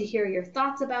love to hear your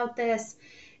thoughts about this.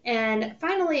 And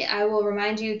finally, I will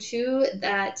remind you too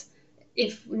that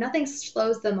if nothing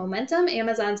slows the momentum,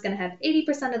 Amazon's going to have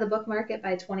 80% of the book market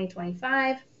by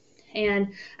 2025.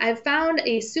 And I've found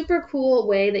a super cool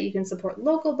way that you can support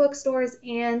local bookstores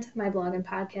and my blog and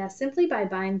podcast simply by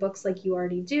buying books like you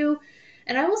already do.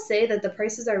 And I will say that the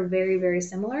prices are very, very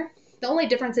similar. The only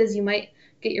difference is you might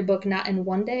get your book not in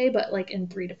one day, but like in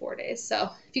 3 to 4 days.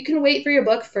 So if you can wait for your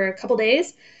book for a couple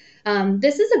days,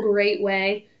 this is a great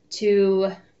way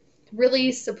to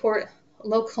really support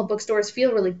local bookstores,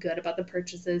 feel really good about the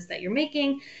purchases that you're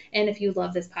making. And if you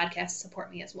love this podcast,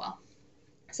 support me as well.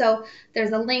 So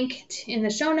there's a link in the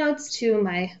show notes to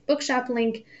my bookshop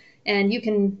link, and you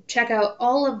can check out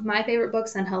all of my favorite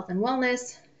books on health and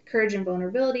wellness, courage and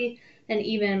vulnerability, and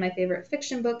even my favorite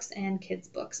fiction books and kids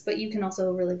books. But you can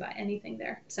also really buy anything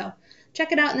there. So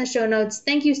check it out in the show notes.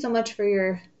 Thank you so much for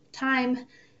your time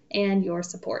and your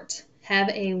support. Have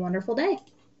a wonderful day.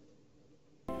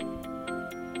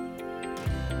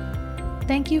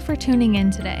 Thank you for tuning in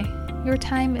today. Your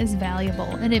time is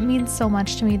valuable, and it means so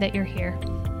much to me that you're here.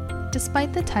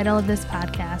 Despite the title of this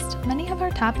podcast, many of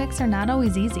our topics are not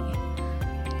always easy.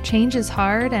 Change is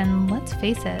hard, and let's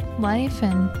face it, life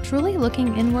and truly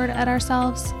looking inward at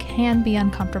ourselves can be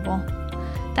uncomfortable.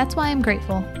 That's why I'm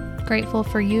grateful. Grateful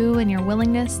for you and your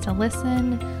willingness to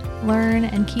listen, learn,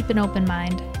 and keep an open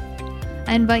mind.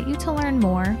 I invite you to learn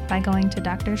more by going to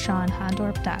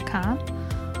drshawnhondorp.com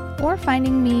or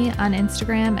finding me on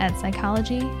Instagram at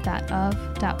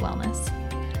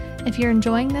psychology.of.wellness. If you're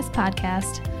enjoying this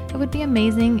podcast, it would be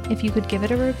amazing if you could give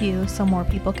it a review so more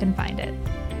people can find it.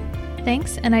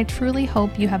 Thanks, and I truly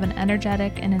hope you have an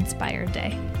energetic and inspired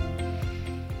day.